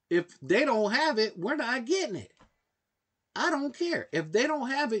Amazons, if they don't have it, we're not getting it. I don't care. If they don't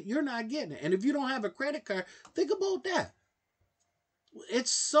have it, you're not getting it. And if you don't have a credit card, think about that.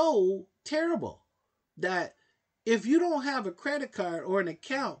 It's so terrible that if you don't have a credit card or an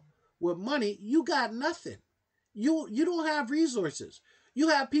account with money, you got nothing. You don't have resources. You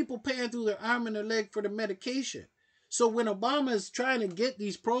have people paying through their arm and their leg for the medication. So when Obama is trying to get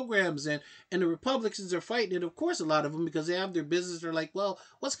these programs in and the Republicans are fighting it, of course, a lot of them, because they have their business, they're like, well,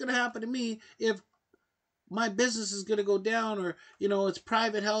 what's going to happen to me if my business is going to go down, or, it's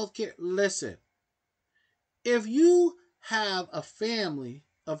private health care? Listen, if you have a family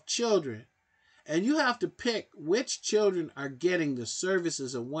of children and you have to pick which children are getting the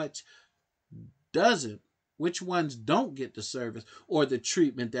services and which ones don't get the service or the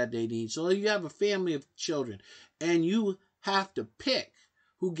treatment that they need. So you have a family of children and you have to pick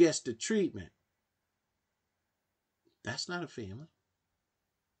who gets the treatment. That's not a family.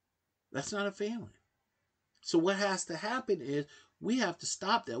 That's not a family. So what has to happen is we have to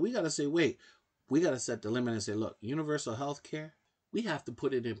stop that. We got to say, wait, we got to set the limit and say, look, universal health care, we have to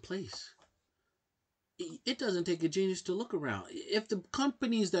put it in place. It doesn't take a genius to look around. If the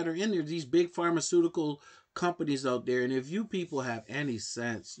companies that are in there, these big pharmaceutical companies out there, and if you people have any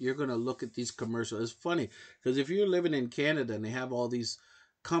sense, you're going to look at these commercials. It's funny, because if you're living in Canada and they have all these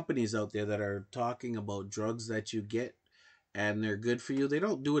companies out there that are talking about drugs that you get and they're good for you, they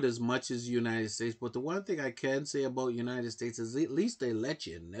don't do it as much as the United States. But the one thing I can say about United States is at least they let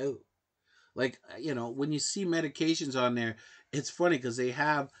you know. Like, when you see medications on there, it's funny because they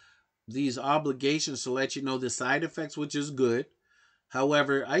have these obligations to let you know the side effects, which is good.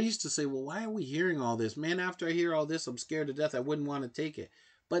 However, I used to say, well, why are we hearing all this? Man, after I hear all this, I'm scared to death. I wouldn't want to take it.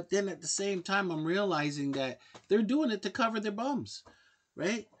 But then at the same time, I'm realizing that they're doing it to cover their bums,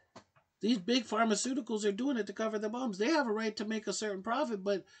 right? These big pharmaceuticals are doing it to cover their bums. They have a right to make a certain profit,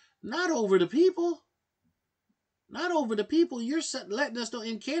 but not over the people. Not over the people. You're letting us know.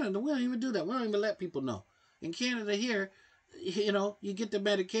 In Canada, we don't even do that. We don't even let people know. In Canada here, you get the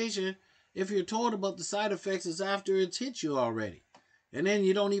medication. If you're told about the side effects, it's after it's hit you already. And then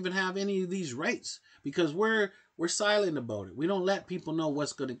you don't even have any of these rights because we're silent about it. We don't let people know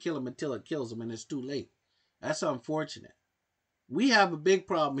what's going to kill them until it kills them and it's too late. That's unfortunate. We have a big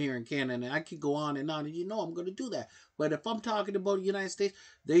problem here in Canada, and I could go on, and I'm going to do that. But if I'm talking about the United States,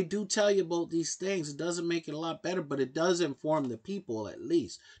 they do tell you about these things. It doesn't make it a lot better, but it does inform the people, at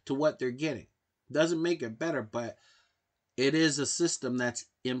least, to what they're getting. It doesn't make it better, but it is a system that's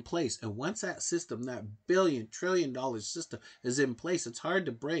in place. And once that system, that $1 trillion system is in place, it's hard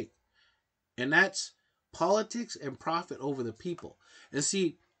to break. And that's politics and profit over the people. And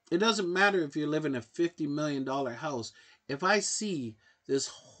see, it doesn't matter if you live in a $50 million house. If I see this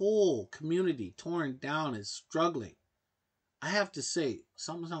whole community torn down and struggling, I have to say,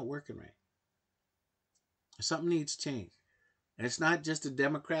 something's not working right. Something needs change. And it's not just the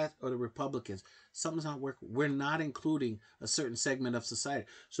Democrats or the Republicans. Something's not working. We're not including a certain segment of society.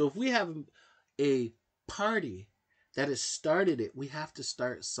 So if we have a party that has started it, we have to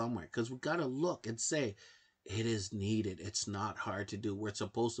start somewhere, because we got to look and say it is needed. It's not hard to do. We're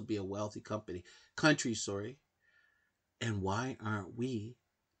supposed to be a wealthy country, sorry. And why aren't we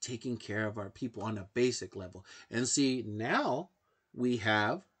taking care of our people on a basic level? And see, now we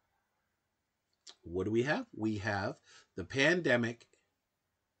have, what do we have? We have the pandemic.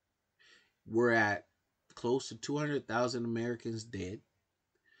 We're at close to 200,000 Americans dead.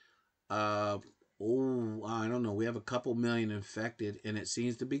 Uh, I don't know. We have a couple million infected, and it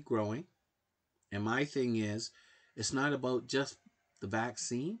seems to be growing. And my thing is, it's not about just the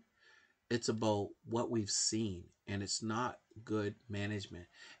vaccine. It's about what we've seen, and it's not good management.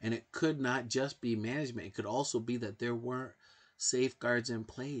 And it could not just be management. It could also be that there weren't safeguards in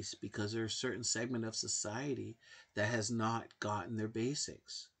place, because there's a certain segment of society that has not gotten their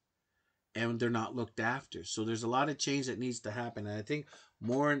basics, and they're not looked after. So there's a lot of change that needs to happen. And I think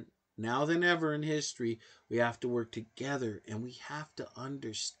more now than ever in history, we have to work together, and we have to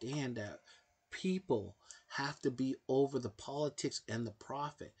understand that people have to be over the politics and the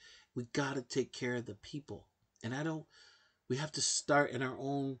profit. We got to take care of the people. And we have to start in our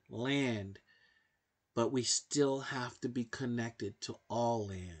own land, but we still have to be connected to all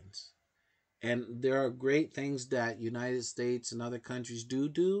lands. And there are great things that United States and other countries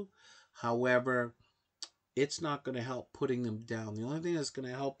do. However, it's not going to help putting them down. The only thing that's going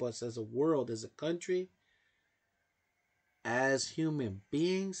to help us as a world, as a country, as human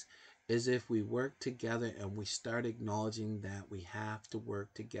beings, is if we work together and we start acknowledging that we have to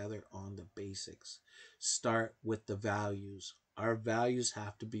work together on the basics. Start with the values. Our values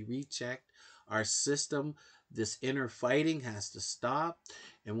have to be rechecked. Our system, this inner fighting, has to stop.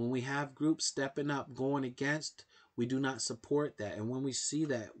 And when we have groups stepping up, going against, we do not support that. And when we see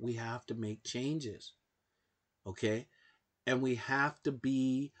that, we have to make changes. Okay? And we have to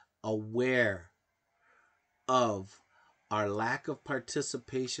be aware of our lack of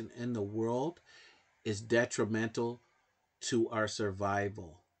participation in the world is detrimental to our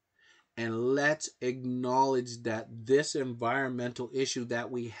survival. And let's acknowledge that this environmental issue that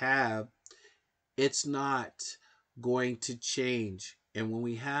we have, it's not going to change. And when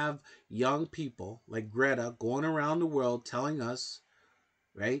we have young people like Greta going around the world telling us,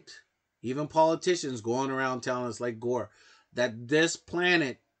 right? Even politicians going around telling us, like Gore, that this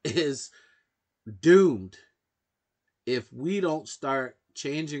planet is doomed. If we don't start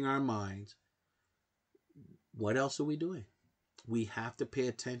changing our minds, what else are we doing? We have to pay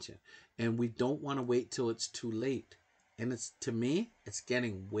attention, and we don't want to wait till it's too late. And it's, to me, it's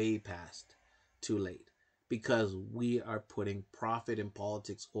getting way past too late, because we are putting profit in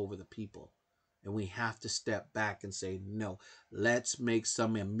politics over the people. And we have to step back and say, no, let's make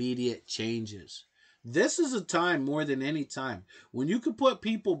some immediate changes. This is a time more than any time when you can put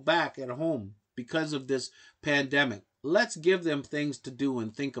people back at home because of this pandemic. Let's give them things to do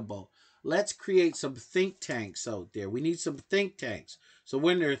and think about. Let's create some think tanks out there. We need some think tanks. So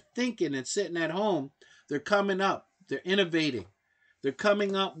when they're thinking and sitting at home, they're coming up, they're innovating, they're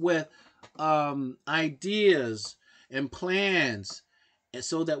coming up with ideas and plans, and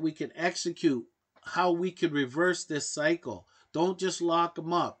so that we can execute how we can reverse this cycle. Don't just lock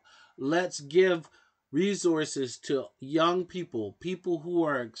them up. Let's give resources to young people, people who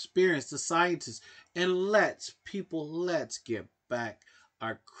are experienced, the scientists, and let's give back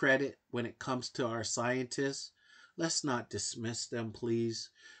our credit when it comes to our scientists. Let's not dismiss them, please.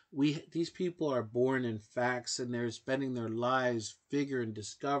 These people are born in facts, and they're spending their lives figuring,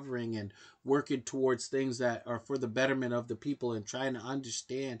 discovering, and working towards things that are for the betterment of the people, and trying to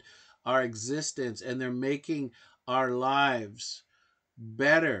understand our existence, and they're making our lives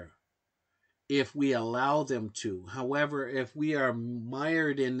better if we allow them to. However, if we are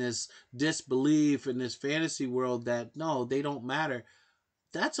mired in this disbelief, in this fantasy world that no, they don't matter,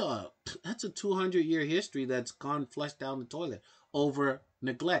 that's a 200-year history that's gone flushed down the toilet over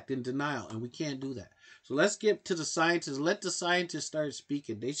neglect and denial, and we can't do that. So let's get to the scientists. Let the scientists start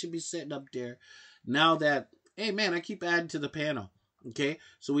speaking. They should be sitting up there now that, hey man, I keep adding to the panel. Okay,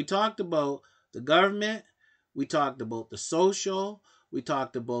 so we talked about the government, we talked about the social, we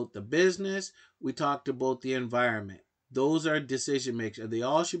talked about the business, we talked about the environment. Those are decision makers, and they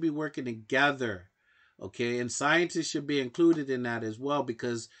all should be working together. Okay, and scientists should be included in that as well,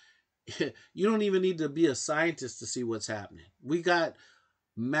 because you don't even need to be a scientist to see what's happening. We got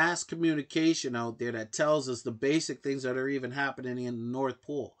mass communication out there that tells us the basic things that are even happening in the North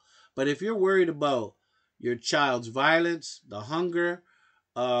Pole. But if you're worried about your child's violence, the hunger,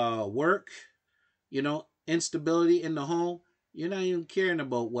 work, instability in the home, You're not even caring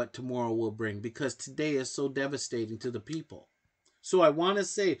about what tomorrow will bring because today is so devastating to the people. So I want to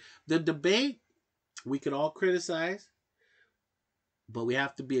say the debate, we could all criticize, but we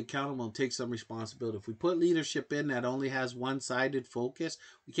have to be accountable and take some responsibility. If we put leadership in that only has one-sided focus,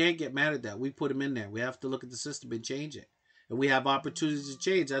 we can't get mad at that. We put them in there. We have to look at the system and change it. And we have opportunities to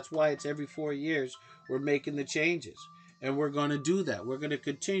change. That's why it's every 4 years we're making the changes. And we're going to do that. We're going to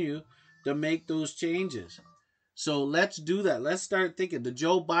continue to make those changes. So let's do that. Let's start thinking. The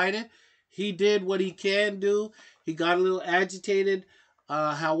Joe Biden, he did what he can do. He got a little agitated.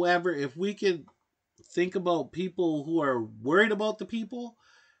 However, if we could think about people who are worried about the people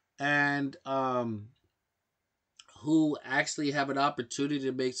and who actually have an opportunity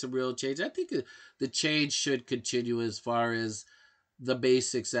to make some real change, I think the change should continue as far as the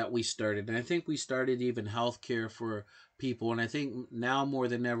basics that we started. And I think we started even healthcare for people. And I think now more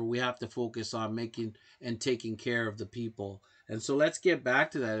than ever, we have to focus on making and taking care of the people. And so let's get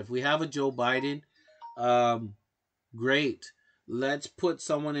back to that. If we have a Joe Biden, um, great. Let's put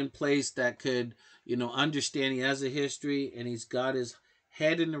someone in place that could, understand he has a history and he's got his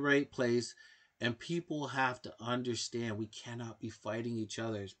head in the right place. And people have to understand we cannot be fighting each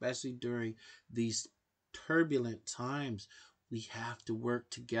other, especially during these turbulent times. We have to work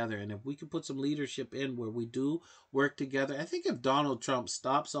together. And if we can put some leadership in where we do work together, I think if Donald Trump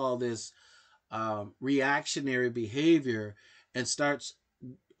stops all this reactionary behavior and starts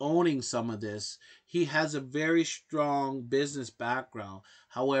owning some of this. He has a very strong business background.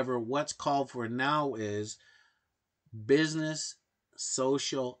 However, what's called for now is business,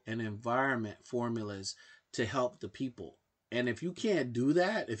 social, and environment formulas to help the people. And if you can't do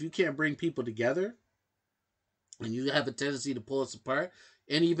that, if you can't bring people together, and you have a tendency to pull us apart,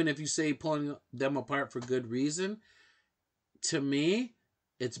 and even if you say pulling them apart for good reason, to me,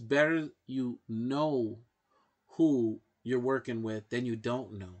 it's better you know who you're working with than you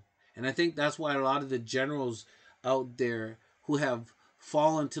don't know. And I think that's why a lot of the generals out there who have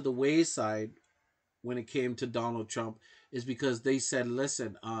fallen to the wayside when it came to Donald Trump is because they said,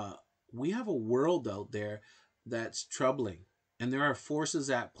 listen, we have a world out there that's troubling. And there are forces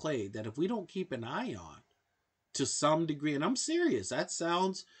at play that if we don't keep an eye on to some degree, and I'm serious, that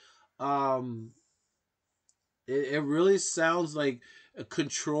sounds um, it really sounds like a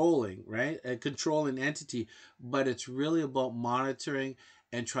controlling, right? A controlling entity, but it's really about monitoring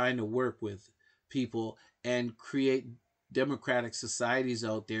and trying to work with people and create democratic societies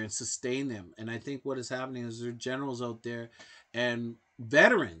out there and sustain them. And I think what is happening is there are generals out there and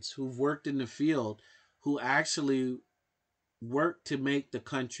veterans who've worked in the field who actually work to make the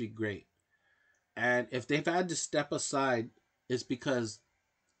country great. And if they've had to step aside, it's because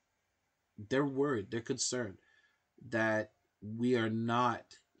they're worried, they're concerned that we are not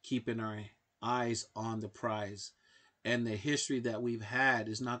keeping our eyes on the prize. And the history that we've had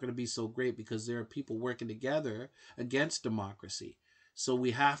is not going to be so great because there are people working together against democracy. So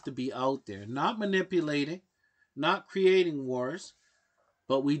we have to be out there, not manipulating, not creating wars,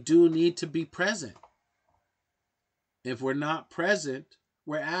 but we do need to be present. If we're not present,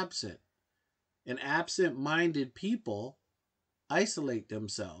 we're absent. And absent minded people isolate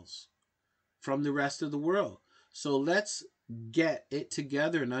themselves from the rest of the world. So let's get it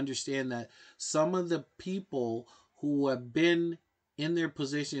together and understand that some of the people who have been in their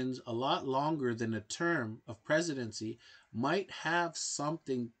positions a lot longer than a term of presidency might have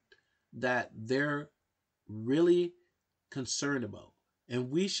something that they're really concerned about. And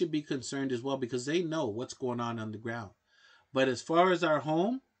we should be concerned as well because they know what's going on the ground. But as far as our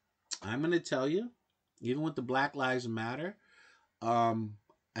home, I'm going to tell you, even with the Black Lives Matter, um,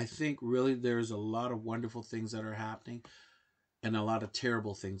 I think really there's a lot of wonderful things that are happening and a lot of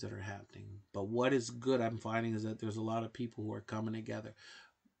terrible things that are happening. But what is good I'm finding is that there's a lot of people who are coming together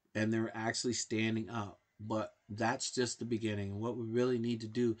and they're actually standing up. But that's just the beginning. What we really need to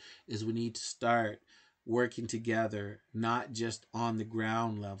do is we need to start working together, not just on the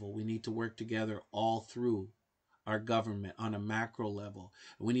ground level. We need to work together all through our government on a macro level.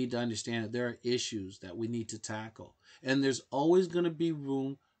 We need to understand that there are issues that we need to tackle. And there's always going to be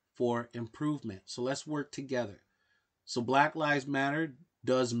room for improvement. So let's work together. So Black Lives Matter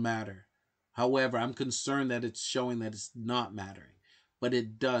does matter. However, I'm concerned that it's showing that it's not mattering. But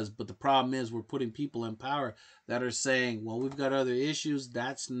it does. But the problem is we're putting people in power that are saying, well, we've got other issues.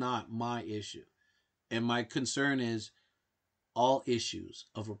 That's not my issue. And my concern is all issues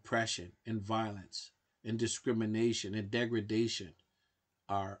of oppression and violence and discrimination and degradation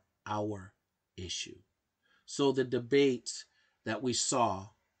are our issue. So the debates that we saw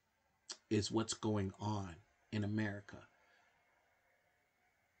is what's going on in America.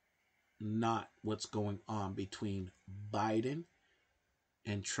 not what's going on between Biden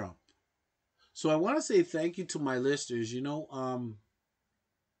and Trump. So I want to say thank you to my listeners.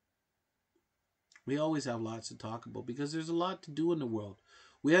 We always have lots to talk about because there's a lot to do in the world.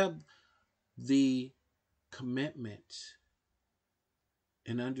 We have the commitment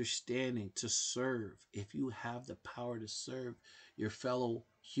and understanding to serve. If you have the power to serve your fellow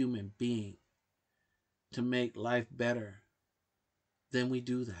human being to make life better, then we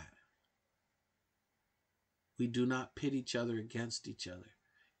do that. We do not pit each other against each other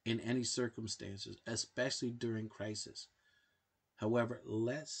in any circumstances, especially during crisis. However,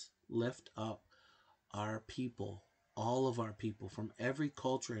 let's lift up our people, all of our people from every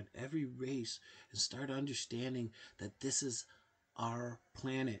culture and every race, and start understanding that this is our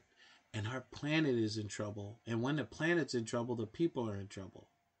planet and our planet is in trouble. And when the planet's in trouble, the people are in trouble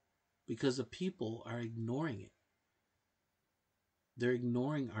because the people are ignoring it. They're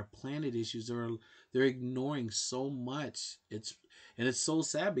ignoring our planet issues. They're ignoring so much. It's so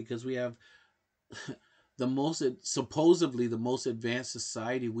sad because we have the most supposedly the most advanced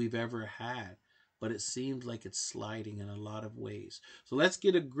society we've ever had, but it seems like it's sliding in a lot of ways. So let's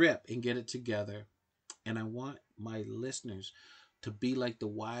get a grip and get it together. And I want my listeners to be like the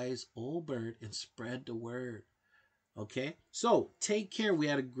wise old bird and spread the word. Okay? So take care. We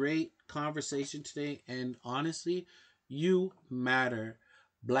had a great conversation today. And honestly, you matter.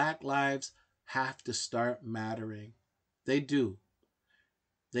 Black lives have to start mattering. They do.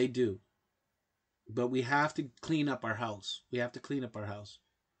 They do. But we have to clean up our house. We have to clean up our house.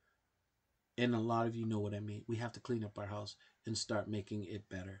 And a lot of you know what I mean. We have to clean up our house and start making it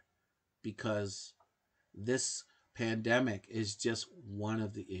better. Because this pandemic is just one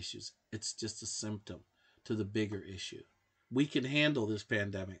of the issues. It's just a symptom to the bigger issue. We can handle this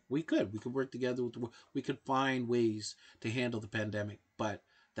pandemic. We could. We could work together with we could find ways to handle the pandemic, but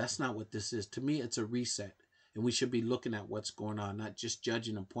that's not what this is. To me, it's a reset. And we should be looking at what's going on, not just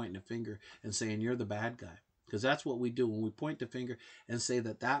judging and pointing a finger and saying you're the bad guy. Because that's what we do when we point the finger and say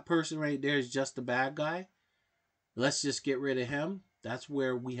that person right there is just the bad guy. Let's just get rid of him. That's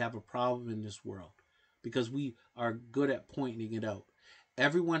where we have a problem in this world because we are good at pointing it out.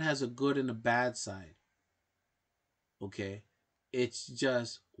 Everyone has a good and a bad side. Okay? It's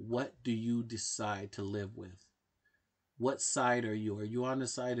just what do you decide to live with? What side are you? Are you on the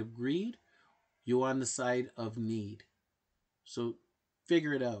side of greed? You on the side of need? So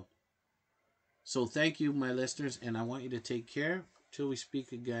figure it out. So thank you, my listeners, and I want you to take care till we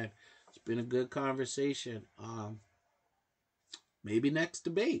speak again. It's been a good conversation. Maybe next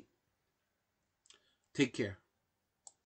debate. Take care.